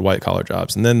lower skilled white collar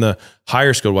jobs. And then the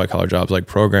higher skilled white collar jobs like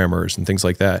programmers and things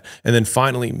like that. And then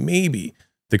finally, maybe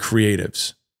the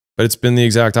creatives. But it's been the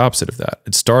exact opposite of that.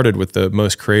 It started with the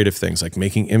most creative things like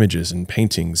making images and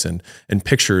paintings and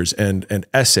pictures and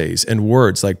essays and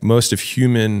words. Like most of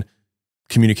human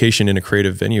communication in a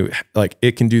creative venue, like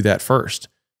it can do that first.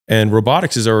 And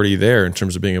robotics is already there in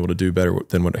terms of being able to do better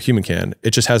than what a human can.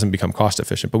 It just hasn't become cost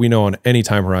efficient. But we know on any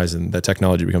time horizon that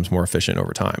technology becomes more efficient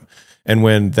over time. And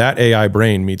when that AI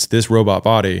brain meets this robot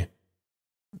body,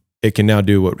 it can now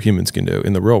do what humans can do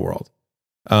in the real world.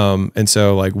 And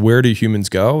so like, where do humans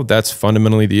go? That's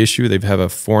fundamentally the issue. They have a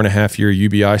 4.5-year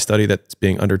UBI study that's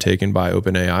being undertaken by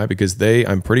OpenAI because they,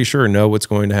 I'm pretty sure, know what's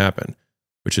going to happen,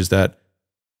 which is that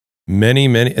many,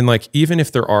 and like, even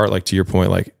if there are, like, to your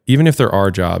point, like, even if there are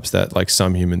jobs that like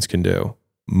some humans can do,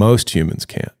 most humans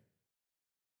can't.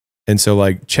 And so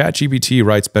like ChatGPT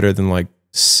writes better than like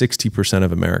 60%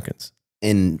 of Americans.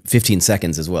 In 15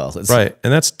 seconds as well. Right.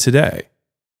 And that's today.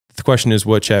 The question is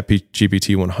what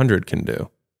ChatGPT 100 can do.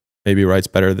 Maybe it writes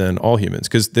better than all humans.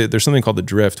 Because there's something called the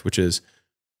drift, which is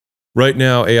right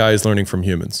now AI is learning from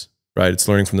humans, right? It's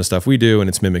learning from the stuff we do and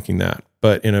it's mimicking that.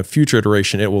 But in a future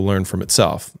iteration, it will learn from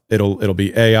itself. It'll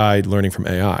be AI learning from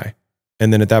AI.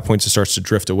 And then at that point, it starts to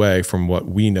drift away from what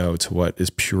we know to what is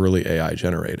purely AI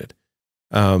generated.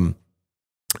 And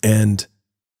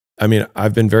I mean,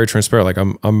 I've been very transparent. Like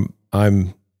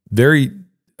I'm very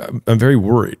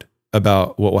worried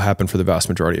about what will happen for the vast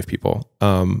majority of people.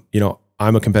 You know,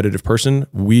 I'm a competitive person.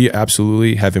 We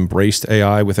absolutely have embraced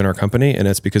AI within our company, and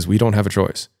it's because we don't have a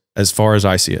choice, as far as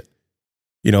I see it.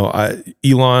 You know,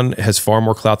 Elon has far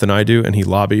more clout than I do, and he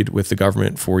lobbied with the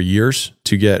government for years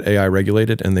to get AI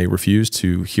regulated, and they refused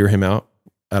to hear him out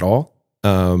at all.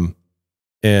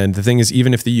 And the thing is,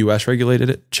 even if the US regulated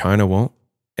it, China won't.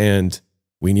 And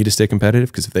we need to stay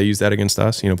competitive, because if they use that against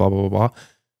us, you know, blah, blah, blah,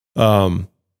 blah.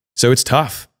 So it's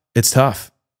tough. It's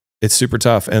tough. It's super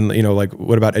tough. And, you know, like,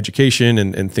 what about education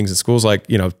and things in schools? Like,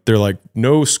 you know, they're like,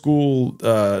 no school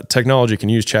technology can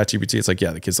use ChatGPT. It's like,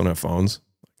 yeah, the kids don't have phones.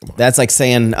 That's like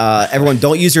saying, everyone,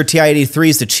 don't use your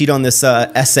TI-83s to cheat on this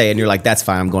essay. And you're like, that's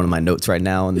fine. I'm going to my notes right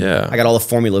now. And I got all the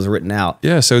formulas written out.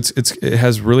 Yeah. So it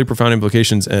has really profound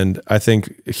implications. And I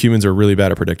think humans are really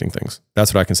bad at predicting things.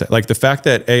 That's what I can say. Like, the fact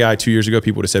that AI 2 years ago,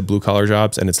 people would have said blue collar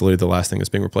jobs, and it's literally the last thing that's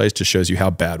being replaced, just shows you how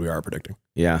bad we are at predicting.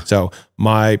 Yeah. So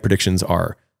my predictions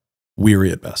are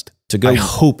weary at best. I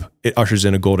hope it ushers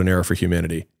in a golden era for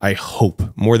humanity. I hope,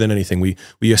 more than anything, we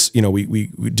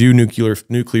do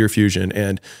nuclear fusion,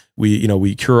 and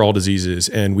we cure all diseases,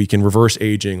 and we can reverse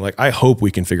aging. Like, I hope we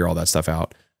can figure all that stuff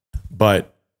out.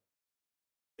 But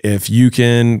if you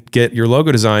can get your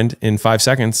logo designed in 5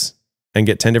 seconds and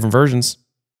get 10 different versions,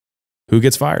 who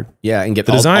gets fired? Yeah, and get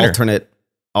the designer.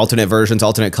 alternate versions,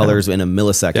 alternate colors in a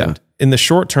millisecond. Yeah. In the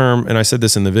short term, and I said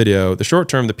this in the video, the short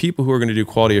term, the people who are going to do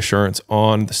quality assurance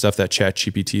on the stuff that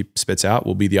ChatGPT spits out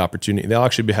will be the opportunity. They'll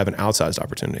actually have an outsized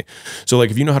opportunity. So,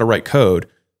 like, if you know how to write code,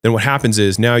 then what happens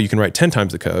is now you can write 10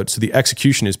 times the code. So the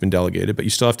execution has been delegated, but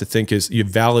you still have to think, is you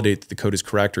validate that the code is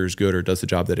correct or is good or does the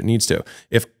job that it needs to.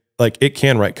 If, like, it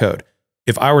can write code.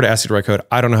 If I were to ask it to write code,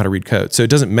 I don't know how to read code. So it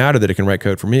doesn't matter that it can write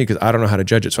code for me, because I don't know how to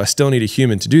judge it. So I still need a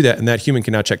human to do that. And that human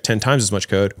can now check 10 times as much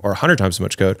code or 100 times as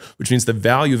much code, which means the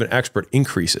value of an expert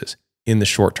increases in the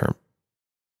short term.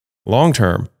 Long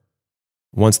term,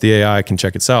 once the AI can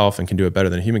check itself and can do it better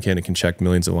than a human can, it can check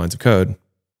millions of lines of code.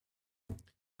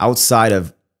 Outside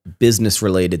of business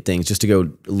related things, just to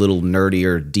go a little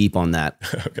nerdier deep on that,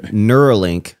 Okay.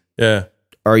 Neuralink. Yeah.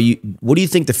 What do you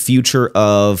think the future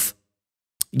of,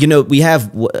 you know, we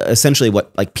have essentially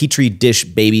like Petri dish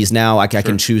babies now. I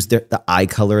can choose the eye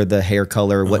color, the hair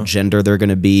color, what gender they're going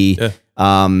to be. Yeah.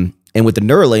 And with the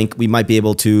Neuralink, we might be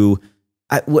able to,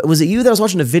 was it you that was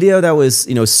watching a video that was,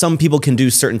 you know, some people can do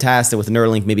certain tasks, and with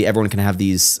Neuralink, maybe everyone can have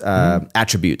these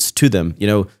attributes to them. You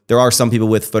know, there are some people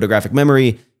with photographic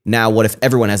memory. Now, what if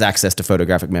everyone has access to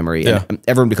photographic memory and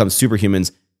everyone becomes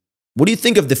superhumans? What do you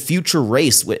think of the future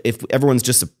race if everyone's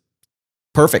just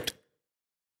perfect?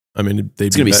 I mean,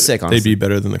 it's gonna be sick, honestly. They'd be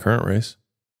better than the current race.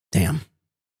 Damn.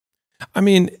 I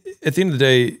mean, at the end of the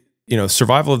day, you know,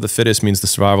 survival of the fittest means the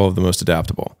survival of the most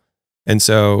adaptable. And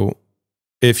so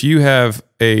if you have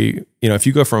if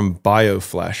you go from bio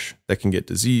flesh that can get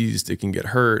diseased, it can get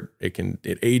hurt,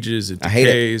 it ages, it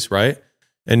decays, right?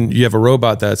 And you have a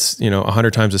robot that's,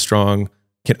 100 times as strong,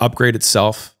 can upgrade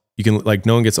itself. You can, like,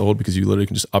 no one gets old because you literally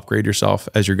can just upgrade yourself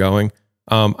as you're going.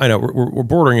 I know we're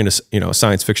bordering into,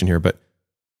 science fiction here, but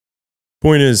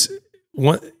point is,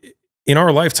 in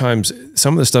our lifetimes,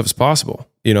 some of this stuff is possible,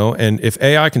 and if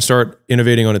AI can start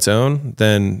innovating on its own,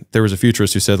 then there was a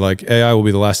futurist who said, like, AI will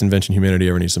be the last invention humanity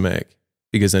ever needs to make,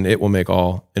 because then it will make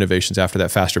all innovations after that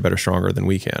faster, better, stronger than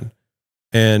we can.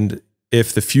 And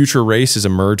if the future race is a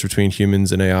merge between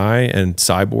humans and AI and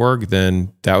cyborg,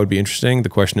 then that would be interesting. The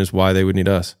question is why they would need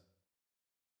us.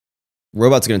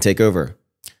 Robots are going to take over.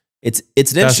 It's an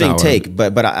interesting take,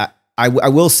 but I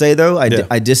will say though,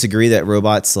 I disagree that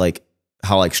robots, like,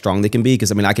 how strong they can be, because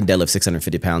I mean, I can deadlift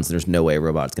 650 pounds and there's no way a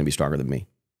robot's going to be stronger than me.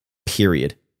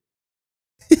 Period.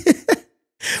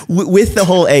 With the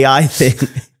whole AI thing,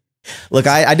 look,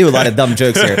 I do a lot of dumb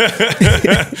jokes here.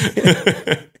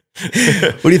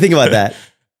 What do you think about that?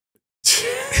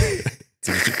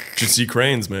 Just see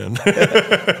cranes, man.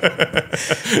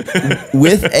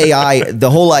 With AI, the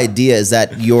whole idea is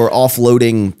that you're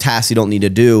offloading tasks you don't need to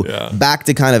do. Back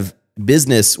to kind of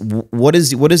business. What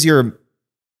is your,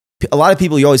 a lot of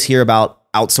people, you always hear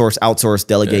about outsource,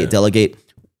 delegate.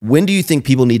 When do you think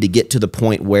people need to get to the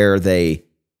point where they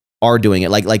are doing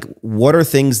it? Like what are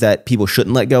things that people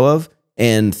shouldn't let go of,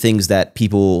 and things that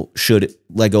people should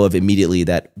let go of immediately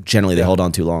that generally they hold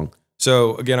on too long?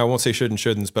 So again, I won't say should and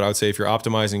shouldn'ts, but I would say if you're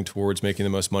optimizing towards making the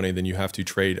most money, then you have to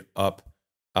trade up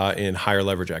in higher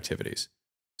leverage activities.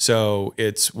 So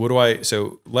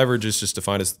so leverage is just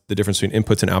defined as the difference between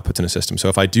inputs and outputs in a system. So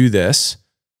if I do this,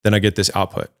 then I get this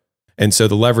output. And so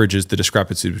the leverage is the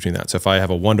discrepancy between that. So if I have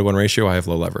a 1-to-1 ratio, I have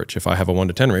low leverage. If I have a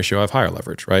 1-to-10 ratio, I have higher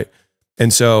leverage, right?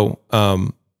 And so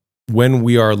when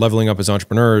we are leveling up as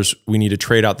entrepreneurs, we need to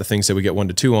trade out the things that we get 1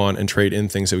 to 2 on and trade in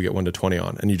things that we get 1 to 20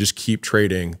 on. And you just keep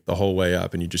trading the whole way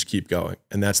up and you just keep going.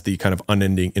 And that's the kind of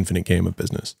unending, infinite game of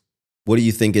business. What do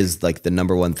you think is like the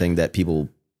number one thing that people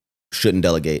shouldn't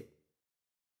delegate?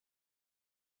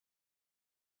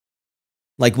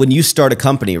 Like when you start a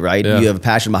company, right? Yeah. You have a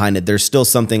passion behind it. There's still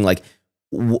something like,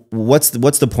 what's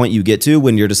the point you get to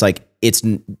when you're just like,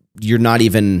 you're not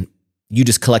even, you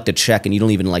just collect a check and you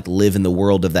don't even like live in the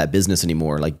world of that business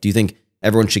anymore. Like, do you think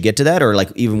everyone should get to that? Or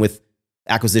like even with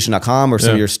acquisition.com or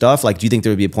some of your stuff, like, do you think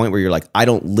there would be a point where you're like, I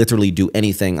don't literally do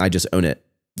anything. I just own it.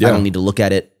 I don't need to look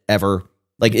at it ever.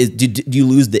 Like, do you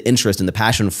lose the interest and the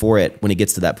passion for it when it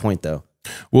gets to that point though?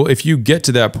 Well, if you get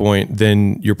to that point,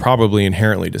 then you're probably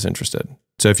inherently disinterested.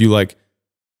 So if you like,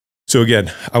 so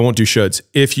again, I won't do shoulds.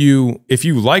 If you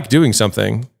like doing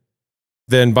something,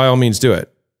 then by all means do it.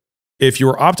 If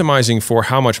you're optimizing for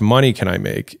how much money can I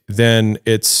make, then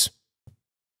it's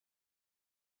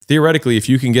theoretically, if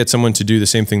you can get someone to do the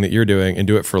same thing that you're doing and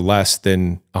do it for less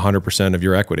than 100% of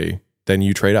your equity, then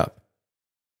you trade up.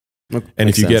 And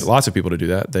if you get lots of people to do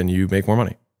that, then you make more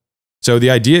money. So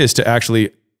the idea is to actually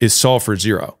solve for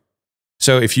zero.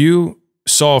 So if you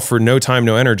solve for no time,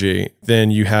 no energy,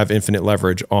 then you have infinite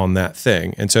leverage on that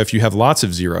thing. And so if you have lots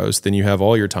of zeros, then you have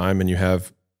all your time and you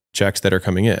have checks that are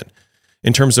coming in.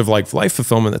 In terms of like life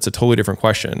fulfillment, that's a totally different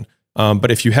question.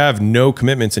 But if you have no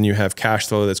commitments and you have cash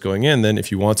flow that's going in, then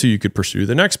if you want to, you could pursue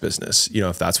the next business, you know,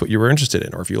 if that's what you were interested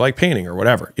in, or if you like painting or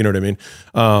whatever, you know what I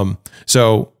mean?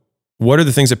 So what are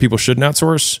the things that people shouldn't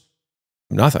outsource?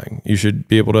 Nothing. You should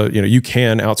be able to, you know, you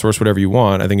can outsource whatever you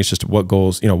want. I think it's just what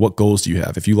goals do you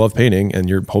have? If you love painting and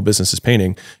your whole business is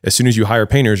painting, as soon as you hire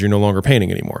painters, you're no longer painting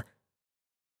anymore.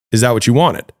 Is that what you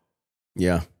wanted?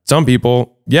 Yeah. Some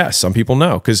people, yes, some people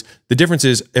no. Because the difference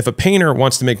is if a painter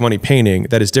wants to make money painting,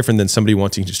 that is different than somebody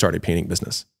wanting to start a painting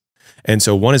business. And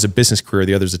so one is a business career,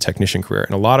 the other is a technician career.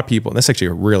 And a lot of people, and that's actually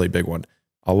a really big one,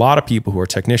 a lot of people who are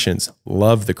technicians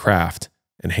love the craft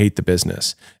and hate the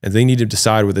business. And they need to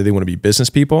decide whether they want to be business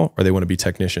people or they want to be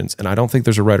technicians. And I don't think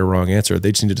there's a right or wrong answer.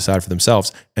 They just need to decide for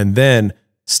themselves and then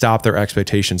stop their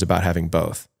expectations about having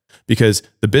both. Because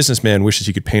the businessman wishes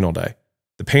he could paint all day.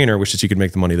 The painter wishes he could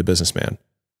make the money of the businessman.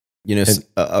 You know,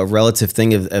 a relative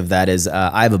thing of that is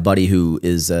I have a buddy who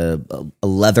is a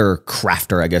leather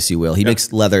crafter, I guess you will. He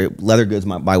makes leather goods.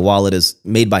 My wallet is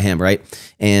made by him, right?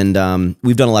 And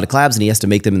we've done a lot of collabs and he has to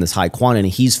make them in this high quantity.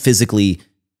 He's physically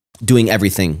doing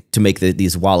everything to make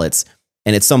these wallets.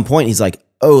 And at some point he's like,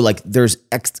 oh, like there's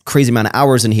X crazy amount of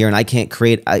hours in here and I can't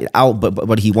create out,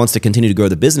 but he wants to continue to grow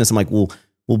the business. I'm like, well,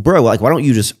 bro, like, why don't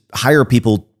you just hire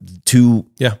people to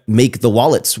make the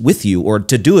wallets with you or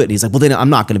to do it? And he's like, well, then it's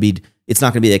not going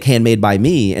to be like handmade by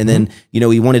me. And then, you know,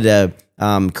 he wanted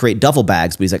to create duffel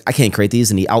bags, but he's like, I can't create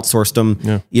these. And he outsourced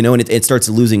them, you know, and it starts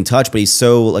losing touch, but he's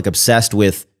so like obsessed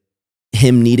with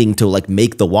him needing to like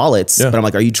make the wallets. But I'm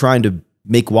like, are you trying to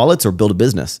make wallets or build a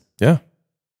business? Yeah.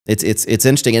 It's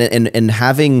interesting. And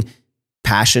having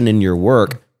passion in your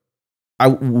work,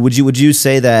 would you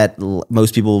say that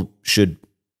most people should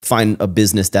find a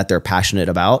business that they're passionate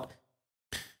about?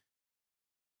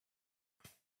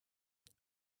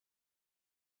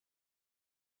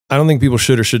 I don't think people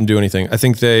should or shouldn't do anything. I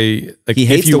think they like, he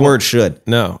hates the word should.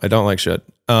 No, I don't like should.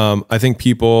 I think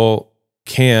people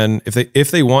can, if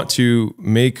they want to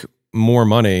make more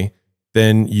money,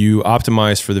 then you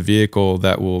optimize for the vehicle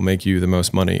that will make you the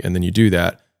most money, and then you do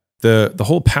that. The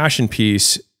whole passion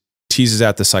piece teases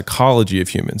at the psychology of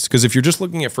humans. Because if you're just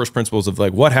looking at first principles of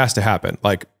like what has to happen,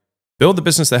 like build the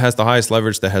business that has the highest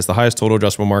leverage, that has the highest total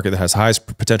addressable market, that has the highest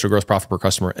potential gross profit per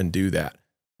customer, and do that.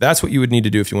 That's what you would need to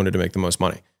do if you wanted to make the most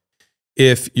money.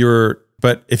 As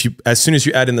soon as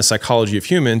you add in the psychology of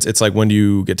humans, it's like, when do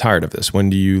you get tired of this? When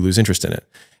do you lose interest in it?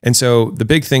 And so the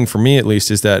big thing for me, at least,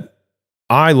 is that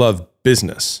I love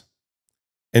business.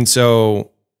 And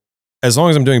so as long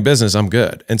as I'm doing business, I'm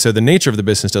good. And so the nature of the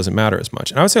business doesn't matter as much.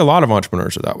 And I would say a lot of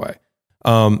entrepreneurs are that way.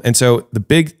 And so the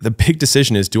big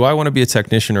decision is, do I want to be a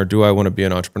technician or do I want to be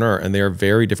an entrepreneur? And they are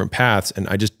very different paths. And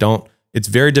I just don't, it's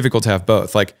very difficult to have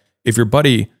both. Like if your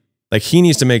buddy, like he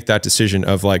needs to make that decision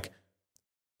of like,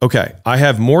 okay, I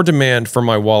have more demand for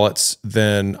my wallets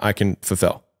than I can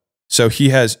fulfill. So he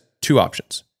has two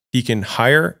options. He can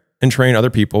hire and train other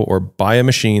people or buy a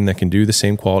machine that can do the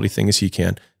same quality thing as he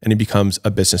can, and he becomes a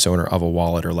business owner of a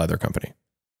wallet or leather company.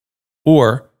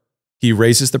 Or he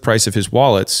raises the price of his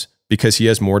wallets because he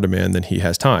has more demand than he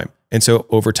has time. And so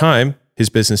over time,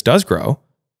 his business does grow,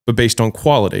 but based on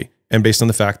quality and based on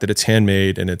the fact that it's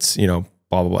handmade and it's, you know,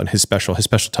 blah, blah, blah, and his special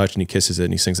touch, and he kisses it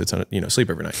and he sings it on, you know,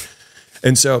 sleep every night.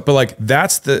 And so, but like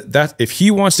that if he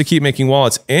wants to keep making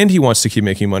wallets and he wants to keep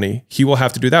making money, he will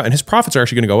have to do that. And his profits are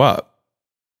actually going to go up.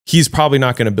 He's probably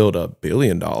not going to build a $1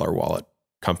 billion wallet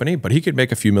company, but he could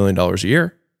make a few $1 million a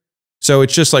year. So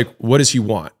it's just like, what does he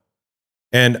want?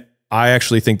 And I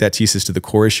actually think that teases to the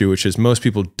core issue, which is most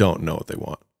people don't know what they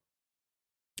want.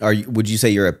 Would you say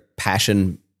you're a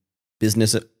passion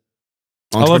business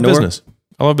entrepreneur? I love business.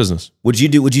 I love business. Would you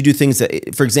do things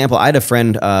that, for example, I had a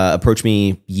friend approach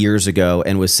me years ago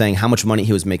and was saying how much money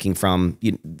he was making from,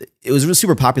 it was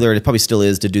super popular, and it probably still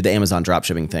is, to do the Amazon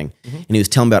dropshipping thing. Mm-hmm. And he was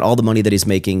telling me about all the money that he's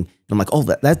making. And I'm like, oh,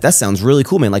 that sounds really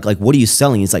cool, man. Like, what are you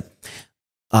selling? He's like,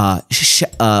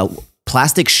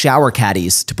 plastic shower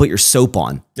caddies to put your soap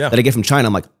on that I get from China.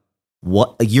 I'm like,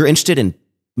 what? Like, you're interested in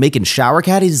making shower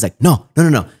caddies? He's like, no.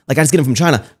 Like, I just get them from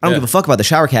China. I don't give a fuck about the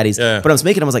shower caddies. But I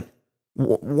was like,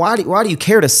 why do you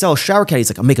care to sell shower caddies?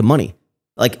 Like, I'm making money.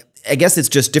 Like, I guess it's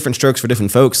just different strokes for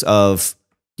different folks of,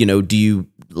 do you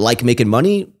like making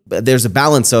money? There's a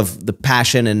balance of the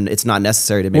passion, and it's not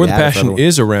necessary to make it happen. Or the passion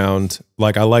is around,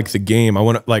 like, I like the game. I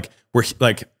want to,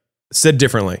 like, said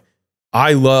differently,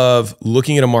 I love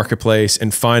looking at a marketplace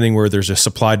and finding where there's a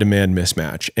supply-demand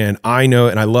mismatch. And I know,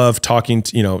 and I love talking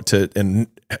to, and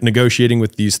negotiating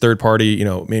with these third-party,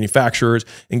 manufacturers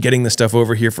and getting the stuff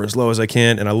over here for as low as I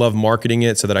can. And I love marketing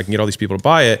it so that I can get all these people to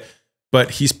buy it.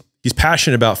 But he's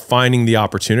passionate about finding the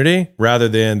opportunity rather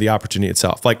than the opportunity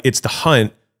itself. Like, it's the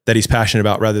hunt that he's passionate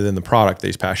about rather than the product that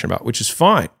he's passionate about, which is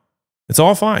fine. It's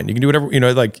all fine. You can do whatever,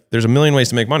 like, there's a million ways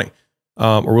to make money,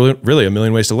 or really a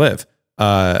million ways to live.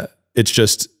 It's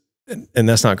just, and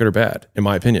that's not good or bad, in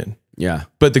my opinion. Yeah.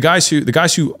 But the guys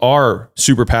who are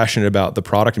super passionate about the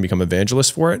product and become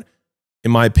evangelists for it,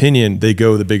 in my opinion, they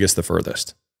go the biggest, the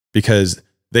furthest, because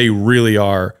they really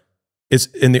are.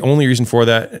 And the only reason for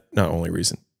that, not only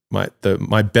reason,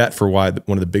 my bet for why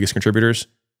one of the biggest contributors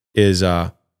is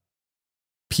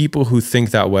people who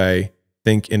think that way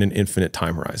think in an infinite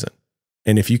time horizon.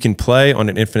 And if you can play on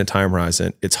an infinite time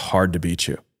horizon, it's hard to beat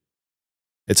you.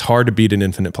 It's hard to beat an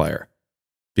infinite player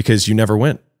because you never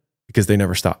win, because they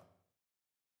never stop.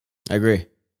 I agree.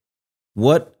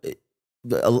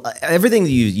 Everything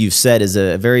that you've said is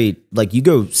a very, like, you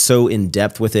go so in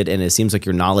depth with it, and it seems like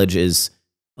your knowledge is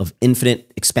of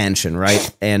infinite expansion,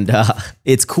 right? And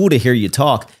it's cool to hear you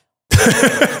talk.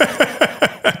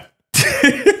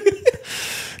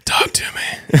 Talk to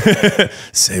me.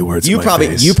 Say words. You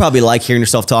probably like hearing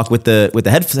yourself talk with the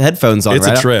headphones on. It's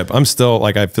right? a trip. I'm still,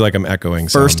 like, I feel like I'm echoing.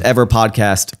 First ever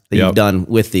podcast that you've done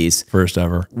with these. First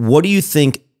ever. What do you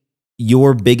think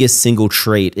your biggest single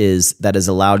trait is that has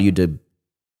allowed you to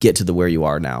get to where you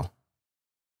are now?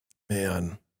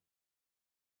 Man,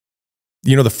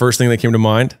 the first thing that came to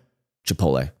mind?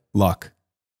 Chipotle. Luck.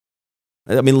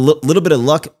 I mean, a little bit of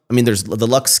luck. I mean, there's the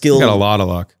luck skill. I got a lot of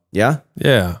luck. Yeah?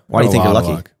 Yeah. Why do you think you're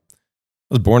lucky?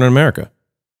 I was born in America.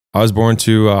 I was born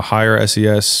to a higher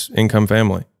SES income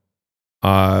family.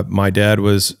 My dad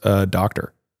was a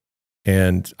doctor,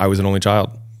 and I was an only child.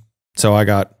 So I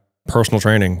got personal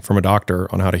training from a doctor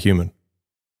on how to human.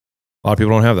 A lot of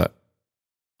people don't have that.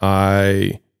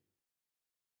 I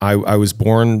was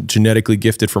born genetically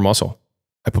gifted for muscle.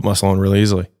 I put muscle on really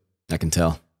easily. I can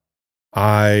tell.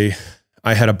 I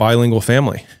had a bilingual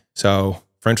family. So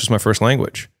French was my first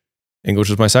language.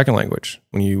 English was my second language.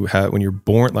 When you're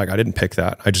born, like, I didn't pick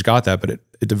that. I just got that, but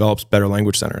it develops better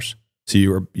language centers. So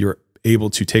you're able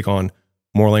to take on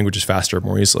more languages faster,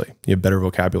 more easily. You have better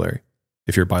vocabulary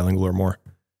if you're bilingual or more.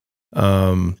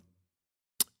 I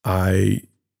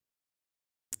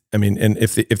mean, and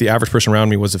if the average person around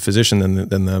me was a physician, then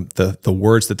the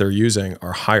words that they're using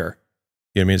are higher.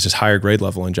 You know what I mean? It's just higher grade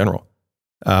level in general.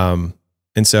 And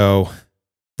so,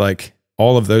 like,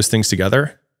 all of those things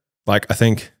together, like, I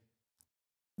think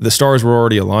the stars were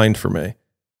already aligned for me.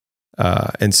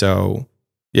 And so,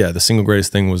 yeah, the single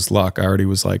greatest thing was luck. I already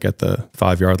was, like, at the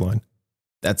 5-yard line.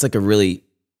 That's like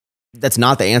that's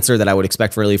not the answer that I would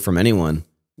expect really from anyone.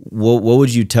 What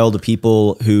would you tell the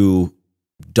people who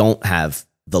don't have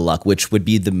the luck, which would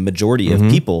be the majority of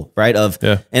people, right?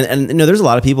 And there's a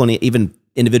lot of people, and even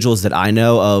individuals that I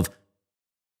know of,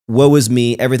 woe is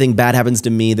me, everything bad happens to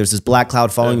me. There's this black cloud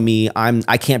following me.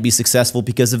 I can't be successful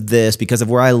because of this, because of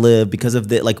where I live, because of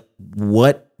the, like,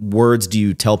 what words do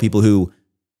you tell people who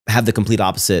have the complete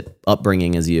opposite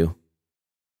upbringing as you?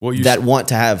 Well, want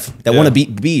to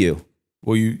be you.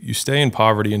 Well, you stay in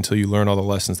poverty until you learn all the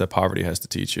lessons that poverty has to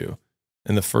teach you.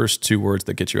 And the first 2 words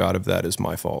that get you out of that is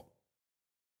my fault.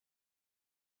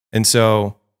 And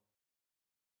so,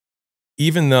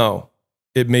 even though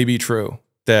it may be true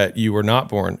that you were not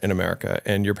born in America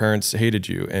and your parents hated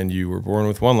you and you were born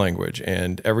with one language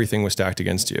and everything was stacked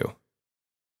against you,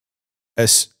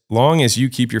 as long as you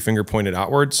keep your finger pointed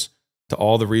outwards to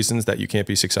all the reasons that you can't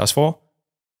be successful,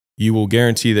 you will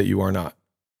guarantee that you are not.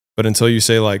 But until you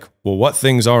say like, well, what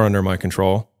things are under my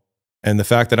control? And the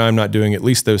fact that I'm not doing at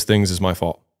least those things is my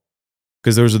fault,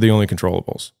 because those are the only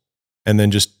controllables. And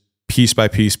then just piece by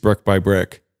piece, brick by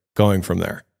brick, going from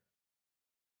there.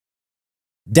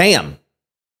 Damn.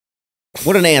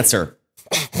 What an answer.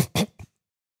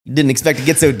 You didn't expect to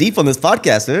get so deep on this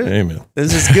podcast, huh? Amen.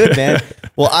 This is good, man.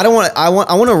 Well, I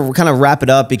want to kind of wrap it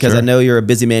up because I know you're a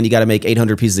busy man. You got to make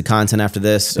 800 pieces of content after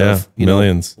this. So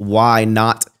millions. Why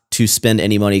not to spend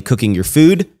any money cooking your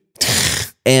food?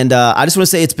 And I just want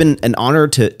to say it's been an honor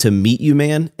to meet you,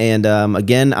 man. And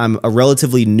again, I'm a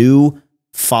relatively new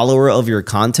follower of your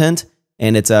content,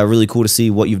 and it's really cool to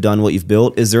see what you've done, what you've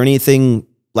built. Is there anything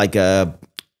like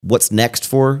what's next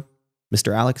for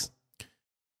Mr. Alex?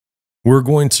 We're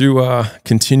going to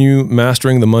continue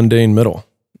mastering the mundane middle.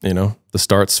 You know, the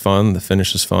start's fun, the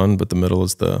finish is fun, but the middle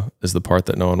is the part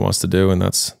that no one wants to do, and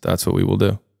that's what we will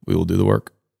do. We will do the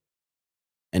work.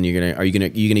 And are you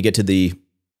gonna get to the?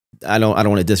 I don't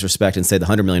want to disrespect and say the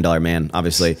 $100 million man.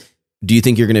 Obviously, do you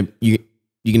think you're gonna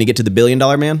get to the $1 billion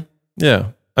man?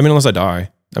 Yeah, I mean, unless I die.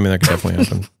 I mean, that could definitely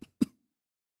happen.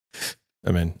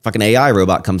 I mean, fucking AI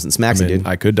robot comes and smacks you, dude.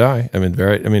 I could die. I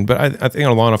mean, but I think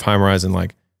on a long enough time horizon,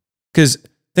 like, because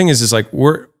thing is like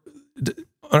we're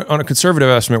on a conservative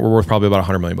estimate, we're worth probably about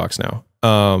 $100 million now.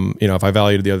 You know, if I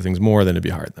valued the other things more, then it'd be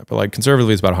higher than that. But like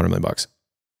conservatively, it's about $100 million.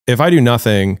 If I do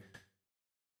nothing,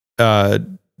 if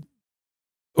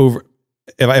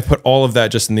I put all of that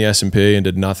just in the S&P and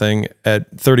did nothing,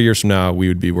 at 30 years from now, we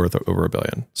would be worth over $1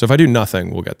 billion. So if I do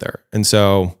nothing, we'll get there. And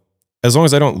so as long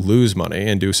as I don't lose money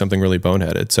and do something really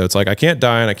boneheaded. So it's like, I can't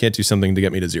die and I can't do something to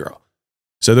get me to zero.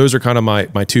 So those are kind of my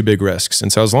two big risks.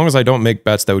 And so as long as I don't make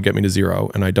bets that would get me to zero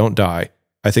and I don't die,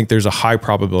 I think there's a high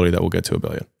probability that we'll get to $1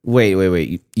 billion.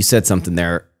 Wait. You said something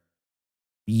there.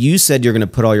 You said you're going to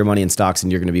put all your money in stocks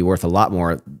and you're going to be worth a lot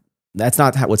more. That's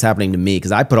not what's happening to me,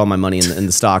 because I put all my money in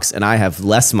the stocks and I have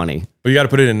less money. Well, you got to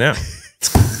put it in now.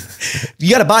 You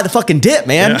got to buy the fucking dip,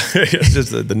 man. Yeah, it's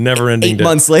just the never-ending 8 dip.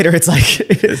 months later, it's like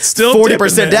it's still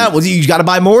 40% down. Well, you got to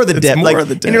buy more of the dip. More of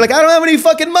the dip. And you're like, I don't have any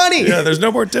fucking money. Yeah, there's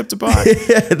no more dip to buy.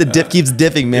 The dip keeps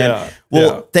dipping, man. Yeah,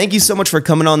 well, thank you so much for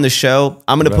coming on the show.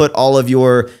 I'm going to put all of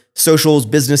your socials,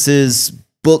 businesses,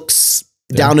 books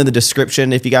down in the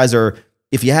description. If you're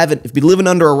living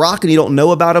under a rock and you don't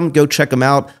know about them, go check them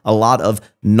out. A lot of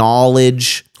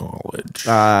knowledge,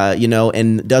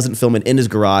 and doesn't film it in his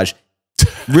garage.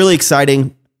 Really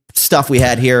exciting stuff we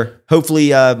had here.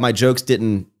 Hopefully my jokes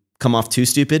didn't come off too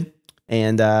stupid.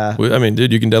 And I mean,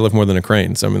 dude, you can deadlift more than a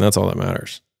crane. So I mean, that's all that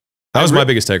matters. That was my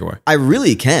biggest takeaway. I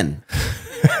really can.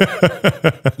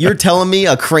 You're telling me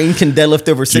a crane can deadlift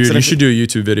over 600? Dude, you should do a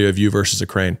YouTube video of you versus a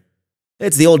crane.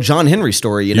 It's the old John Henry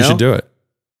story, you know? You should do it.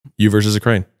 You versus a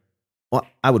crane. Well,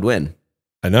 I would win.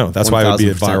 I know. That's 1, why it would be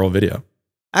a viral video.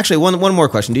 Actually, one more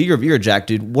question. Dude, you're a jack,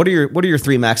 dude. What are your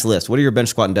 3 max lifts? What are your bench,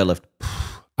 squat, and deadlift?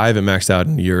 I haven't maxed out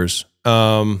in years.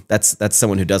 That's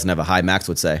someone who doesn't have a high max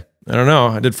would say. I don't know.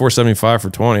 I did 475 for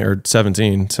 20 or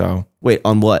 17. So wait,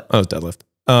 on what? Oh, it was deadlift.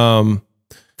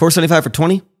 475 for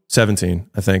 20? 17,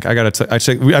 I think.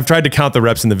 I've tried to count the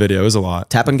reps in the video. It was a lot.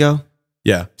 Tap and go?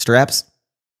 Yeah. Straps?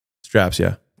 Straps,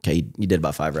 yeah. Okay, you did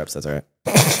about 5 reps. That's all right.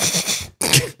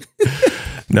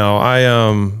 No,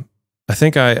 I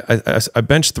think I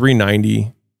benched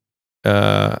 390.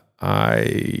 God,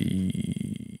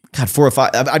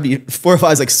 405. I'd be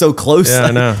 405 is like so close. Yeah,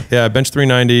 I know. Yeah, I benched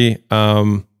 390.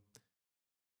 I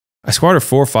squatted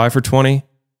 405 for 20.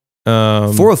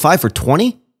 405 for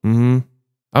 20? Mm-hmm.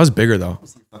 I was bigger though.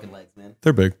 Fucking legs, man.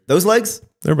 They're big. Those legs?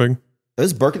 They're big.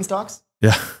 Those Birkenstocks?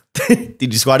 Yeah.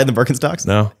 Did you squat in the Birkenstocks?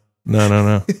 No.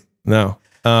 No. No,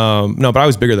 but I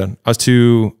was bigger then. I was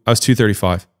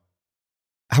 235.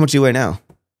 How much do you weigh now?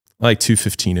 Like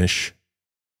 215-ish.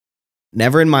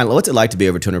 Never in my life. What's it like to be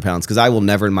over 200 pounds? Because I will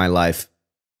never in my life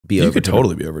be over 200. You could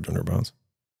totally be over 200 pounds.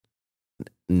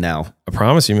 No. I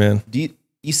promise you, man. Do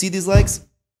you see these legs?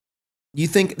 You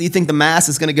think the mass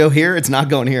is going to go here? It's not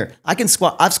going here. I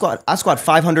squat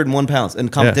 501 pounds in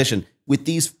competition with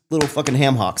these little fucking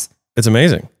ham hocks. It's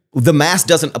amazing. The mass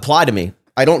doesn't apply to me.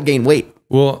 I don't gain weight.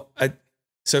 Well,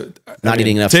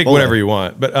 eating enough. Take whatever you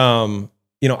want. But,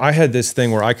 I had this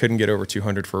thing where I couldn't get over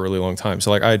 200 for a really long time.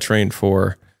 So like I had trained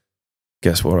for,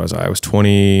 guess what was I? I was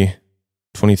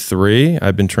 23.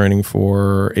 I'd been training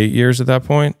for 8 years at that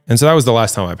point. And so that was the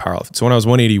last time I powerlifted. So when I was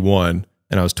 181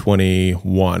 and I was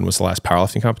 21 was the last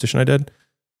powerlifting competition I did.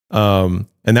 And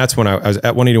that's when I was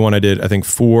at 181. I did, I think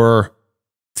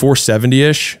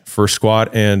 470-ish for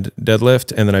squat and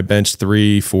deadlift. And then I benched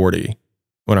 340.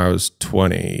 when I was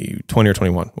 20 or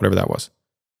 21, whatever that was.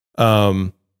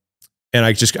 And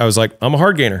I was like, I'm a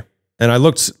hard gainer. And I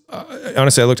looked,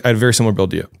 honestly, I had a very similar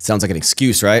build to you. Sounds like an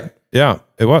excuse, right? Yeah,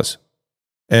 it was.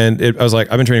 And I was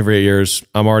like, I've been training for 8 years.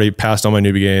 I'm already past all my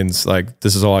newbie gains. Like,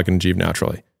 this is all I can achieve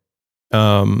naturally.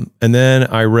 And then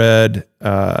I read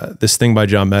this thing by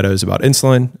John Meadows about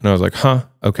insulin. And I was like, huh,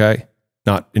 okay.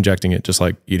 Not injecting it, just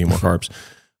like eating more carbs.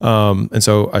 And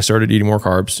so I started eating more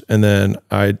carbs. And then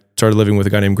I started living with a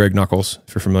guy named Greg Knuckles,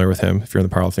 if you're familiar with him, if you're in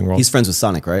the powerlifting world. He's friends with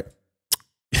Sonic, right?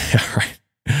 Yeah, right.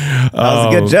 That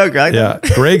was a good joke, right? Yeah.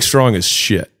 Greg's strong as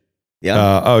shit.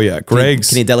 Yeah. Oh yeah. Greg's.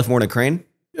 Can he deadlift more than a crane?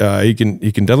 He can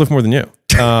deadlift more than you.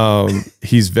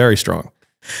 He's very strong.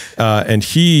 And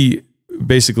he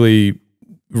basically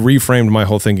reframed my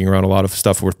whole thinking around a lot of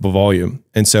stuff with volume.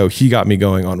 And so he got me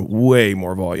going on way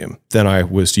more volume than I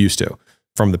was used to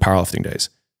from the powerlifting days.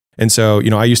 And so, you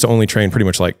know, I used to only train pretty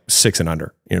much like 6 and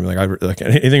under, you know, like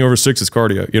anything over 6 is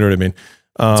cardio, you know what I mean?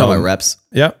 Talking about reps.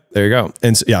 Yeah, there you go.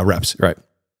 And so, yeah, reps, right.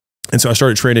 And so I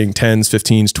started training 10s,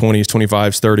 15s, 20s,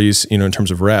 25s, 30s, you know, in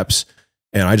terms of reps.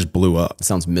 And I just blew up. It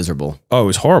sounds miserable. Oh, it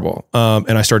was horrible.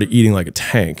 And I started eating like a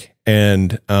tank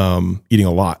and eating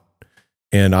a lot.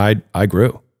 And I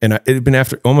grew. And it had been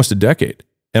after almost a decade.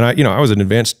 And I was an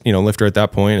advanced, lifter at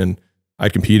that point, and I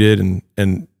competed and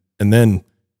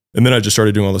then I just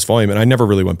started doing all this volume, and I never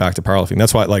really went back to powerlifting.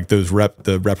 That's why like the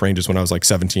rep ranges when I was like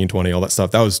 17, 20, all that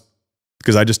stuff, that was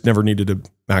because I just never needed to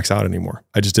max out anymore.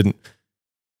 I didn't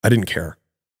care.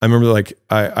 I remember like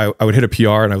I would hit a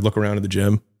PR and I would look around at the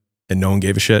gym and no one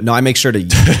gave a shit. No, I make sure to,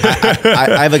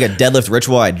 I have like a deadlift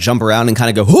ritual. I jump around and kind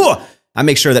of go, whoa! I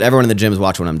make sure that everyone in the gym is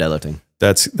watching when I'm deadlifting.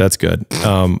 That's good.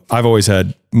 I've always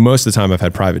had, most of the time I've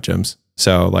had private gyms.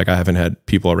 So like I haven't had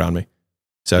people around me.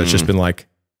 So it's just been like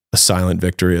a silent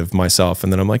victory of myself.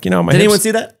 And then I'm like, my Did anyone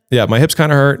see that? Yeah, my hips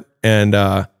kind of hurt and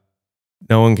no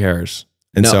one cares.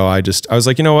 And so I was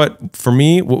like, you know what? For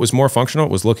me, what was more functional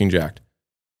was looking jacked.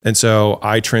 And so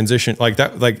I transitioned like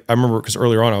that. Like I remember because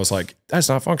earlier on I was like, that's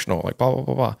not functional, like blah, blah,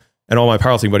 blah, blah. And all my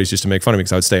powerlifting buddies used to make fun of me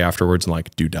because I would stay afterwards and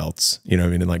like do delts, you know what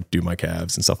I mean? And like do my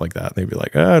calves and stuff like that. And they'd be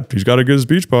like, he's got to get his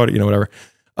beach body, whatever.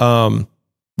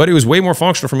 But it was way more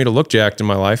functional for me to look jacked in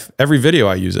my life. Every video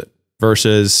I use it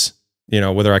versus,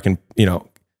 whether I can,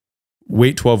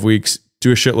 wait 12 weeks,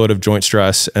 do a shitload of joint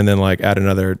stress and then like add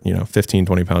another, 15,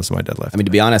 20 pounds to my deadlift. I mean,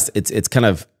 to be honest, it's kind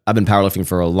of, I've been powerlifting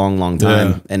for a long, long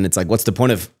time. Yeah. And it's like, what's the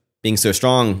point of being so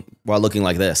strong while looking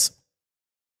like this?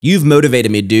 You've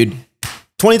motivated me, dude.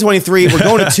 2023, we're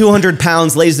going to 200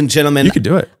 pounds, ladies and gentlemen. You could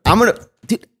do it.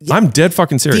 I'm dead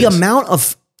fucking serious. The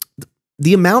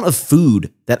amount of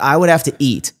food that I would have to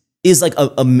eat is like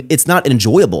it's not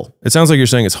enjoyable. It sounds like you're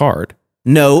saying it's hard.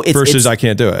 No, versus I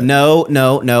can't do it.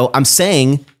 No. I'm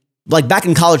saying like back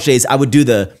in college days, I would do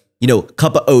the,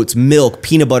 cup of oats, milk,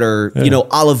 peanut butter,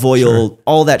 olive oil,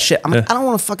 all that shit. I don't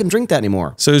want to fucking drink that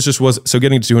anymore. So so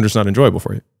getting to 200 is not enjoyable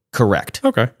for you. Correct.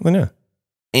 Okay. Then yeah.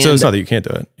 And, so it's not that you can't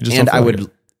do it. You just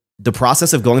the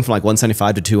process of going from like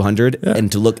 175 to 200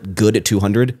 and to look good at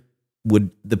 200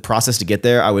 the process to get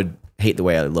there, I would hate the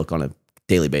way I look on a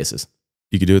daily basis.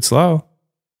 You could do it slow.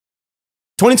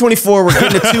 2024, we're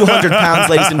getting to 200 pounds,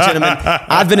 ladies and gentlemen.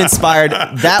 I've been inspired.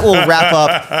 That will wrap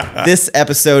up this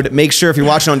episode. Make sure if you're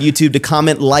watching on YouTube to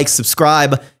comment, like,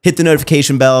 subscribe, hit the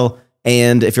notification bell.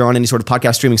 And if you're on any sort of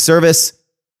podcast streaming service,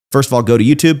 first of all, go to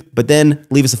YouTube, but then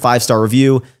leave us a 5-star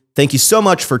review. Thank you so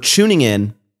much for tuning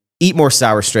in. Eat more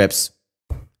sour strips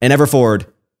and ever forward.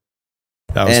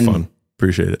 That was fun.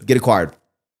 Appreciate it. Get acquired.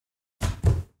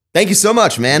 Thank you so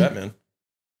much, man. That, man.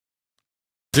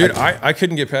 Dude, I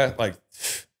couldn't get past I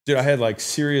had like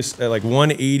serious like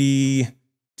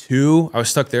 182. I was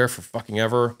stuck there for fucking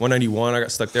ever. 191, I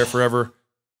got stuck there forever.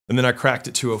 And then I cracked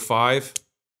at 205.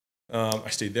 I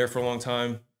stayed there for a long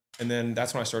time. And then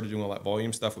that's when I started doing all that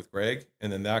volume stuff with Greg.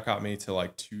 And then that got me to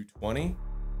like 220.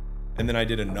 And then I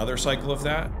did another cycle of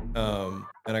that. And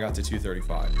I got to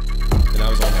 235. And that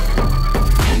was all.